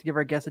here, we like to give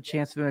our guests a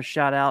chance to do a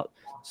shout out.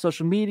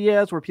 Social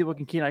medias where people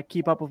can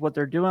keep up with what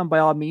they're doing. By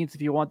all means,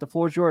 if you want, the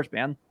floor is yours,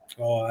 man.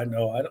 Oh, I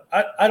know.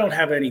 I don't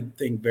have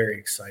anything very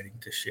exciting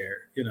to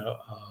share.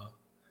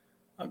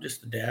 I'm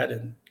just a dad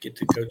and get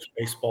to coach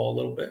baseball a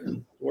little bit, and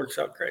it works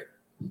out great.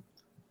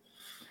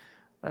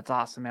 That's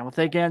awesome, man. Well,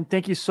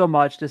 thank you so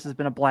much. This has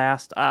been a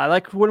blast.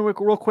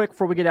 Real quick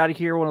before we get out of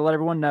here, I want to let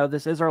everyone know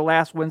this is our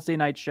last Wednesday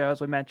night show, as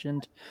we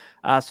mentioned.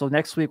 So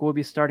next week we'll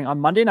be starting on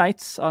Monday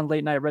nights on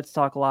Late Night Reds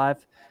Talk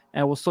Live,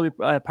 and we'll still be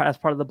as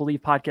part of the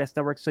Believe Podcast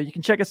Network. So you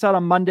can check us out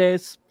on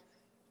Mondays.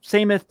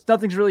 Same if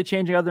nothing's really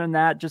changing other than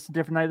that, just a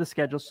different night of the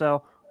schedule.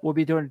 So we'll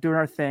be doing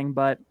our thing.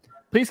 But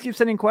please keep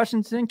sending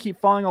questions in, keep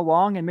following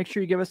along, and make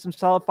sure you give us some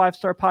solid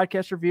 5-star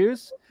podcast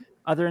reviews.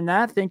 Other than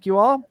that, thank you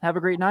all. Have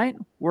a great night.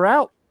 We're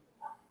out.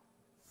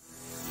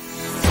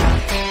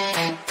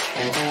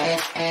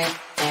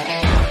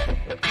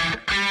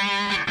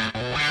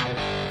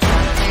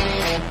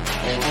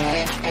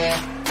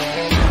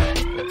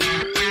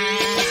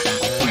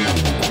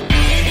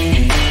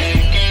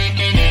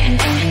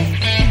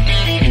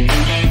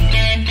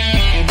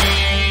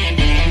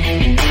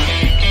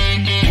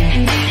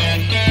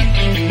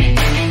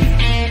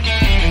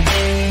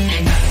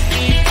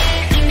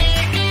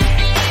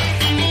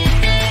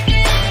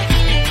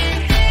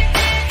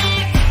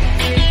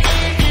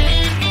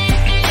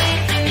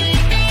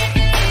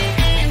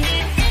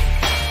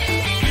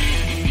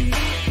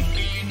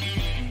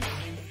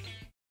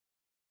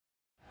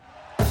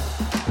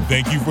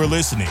 Thank you for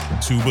listening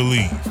to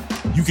Believe.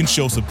 You can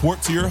show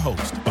support to your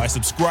host by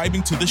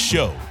subscribing to the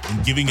show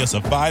and giving us a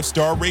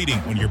 5-star rating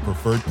on your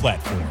preferred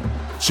platform.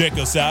 Check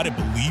us out at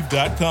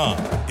Believe.com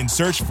and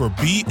search for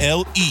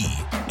BLEAV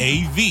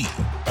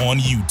on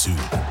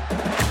YouTube.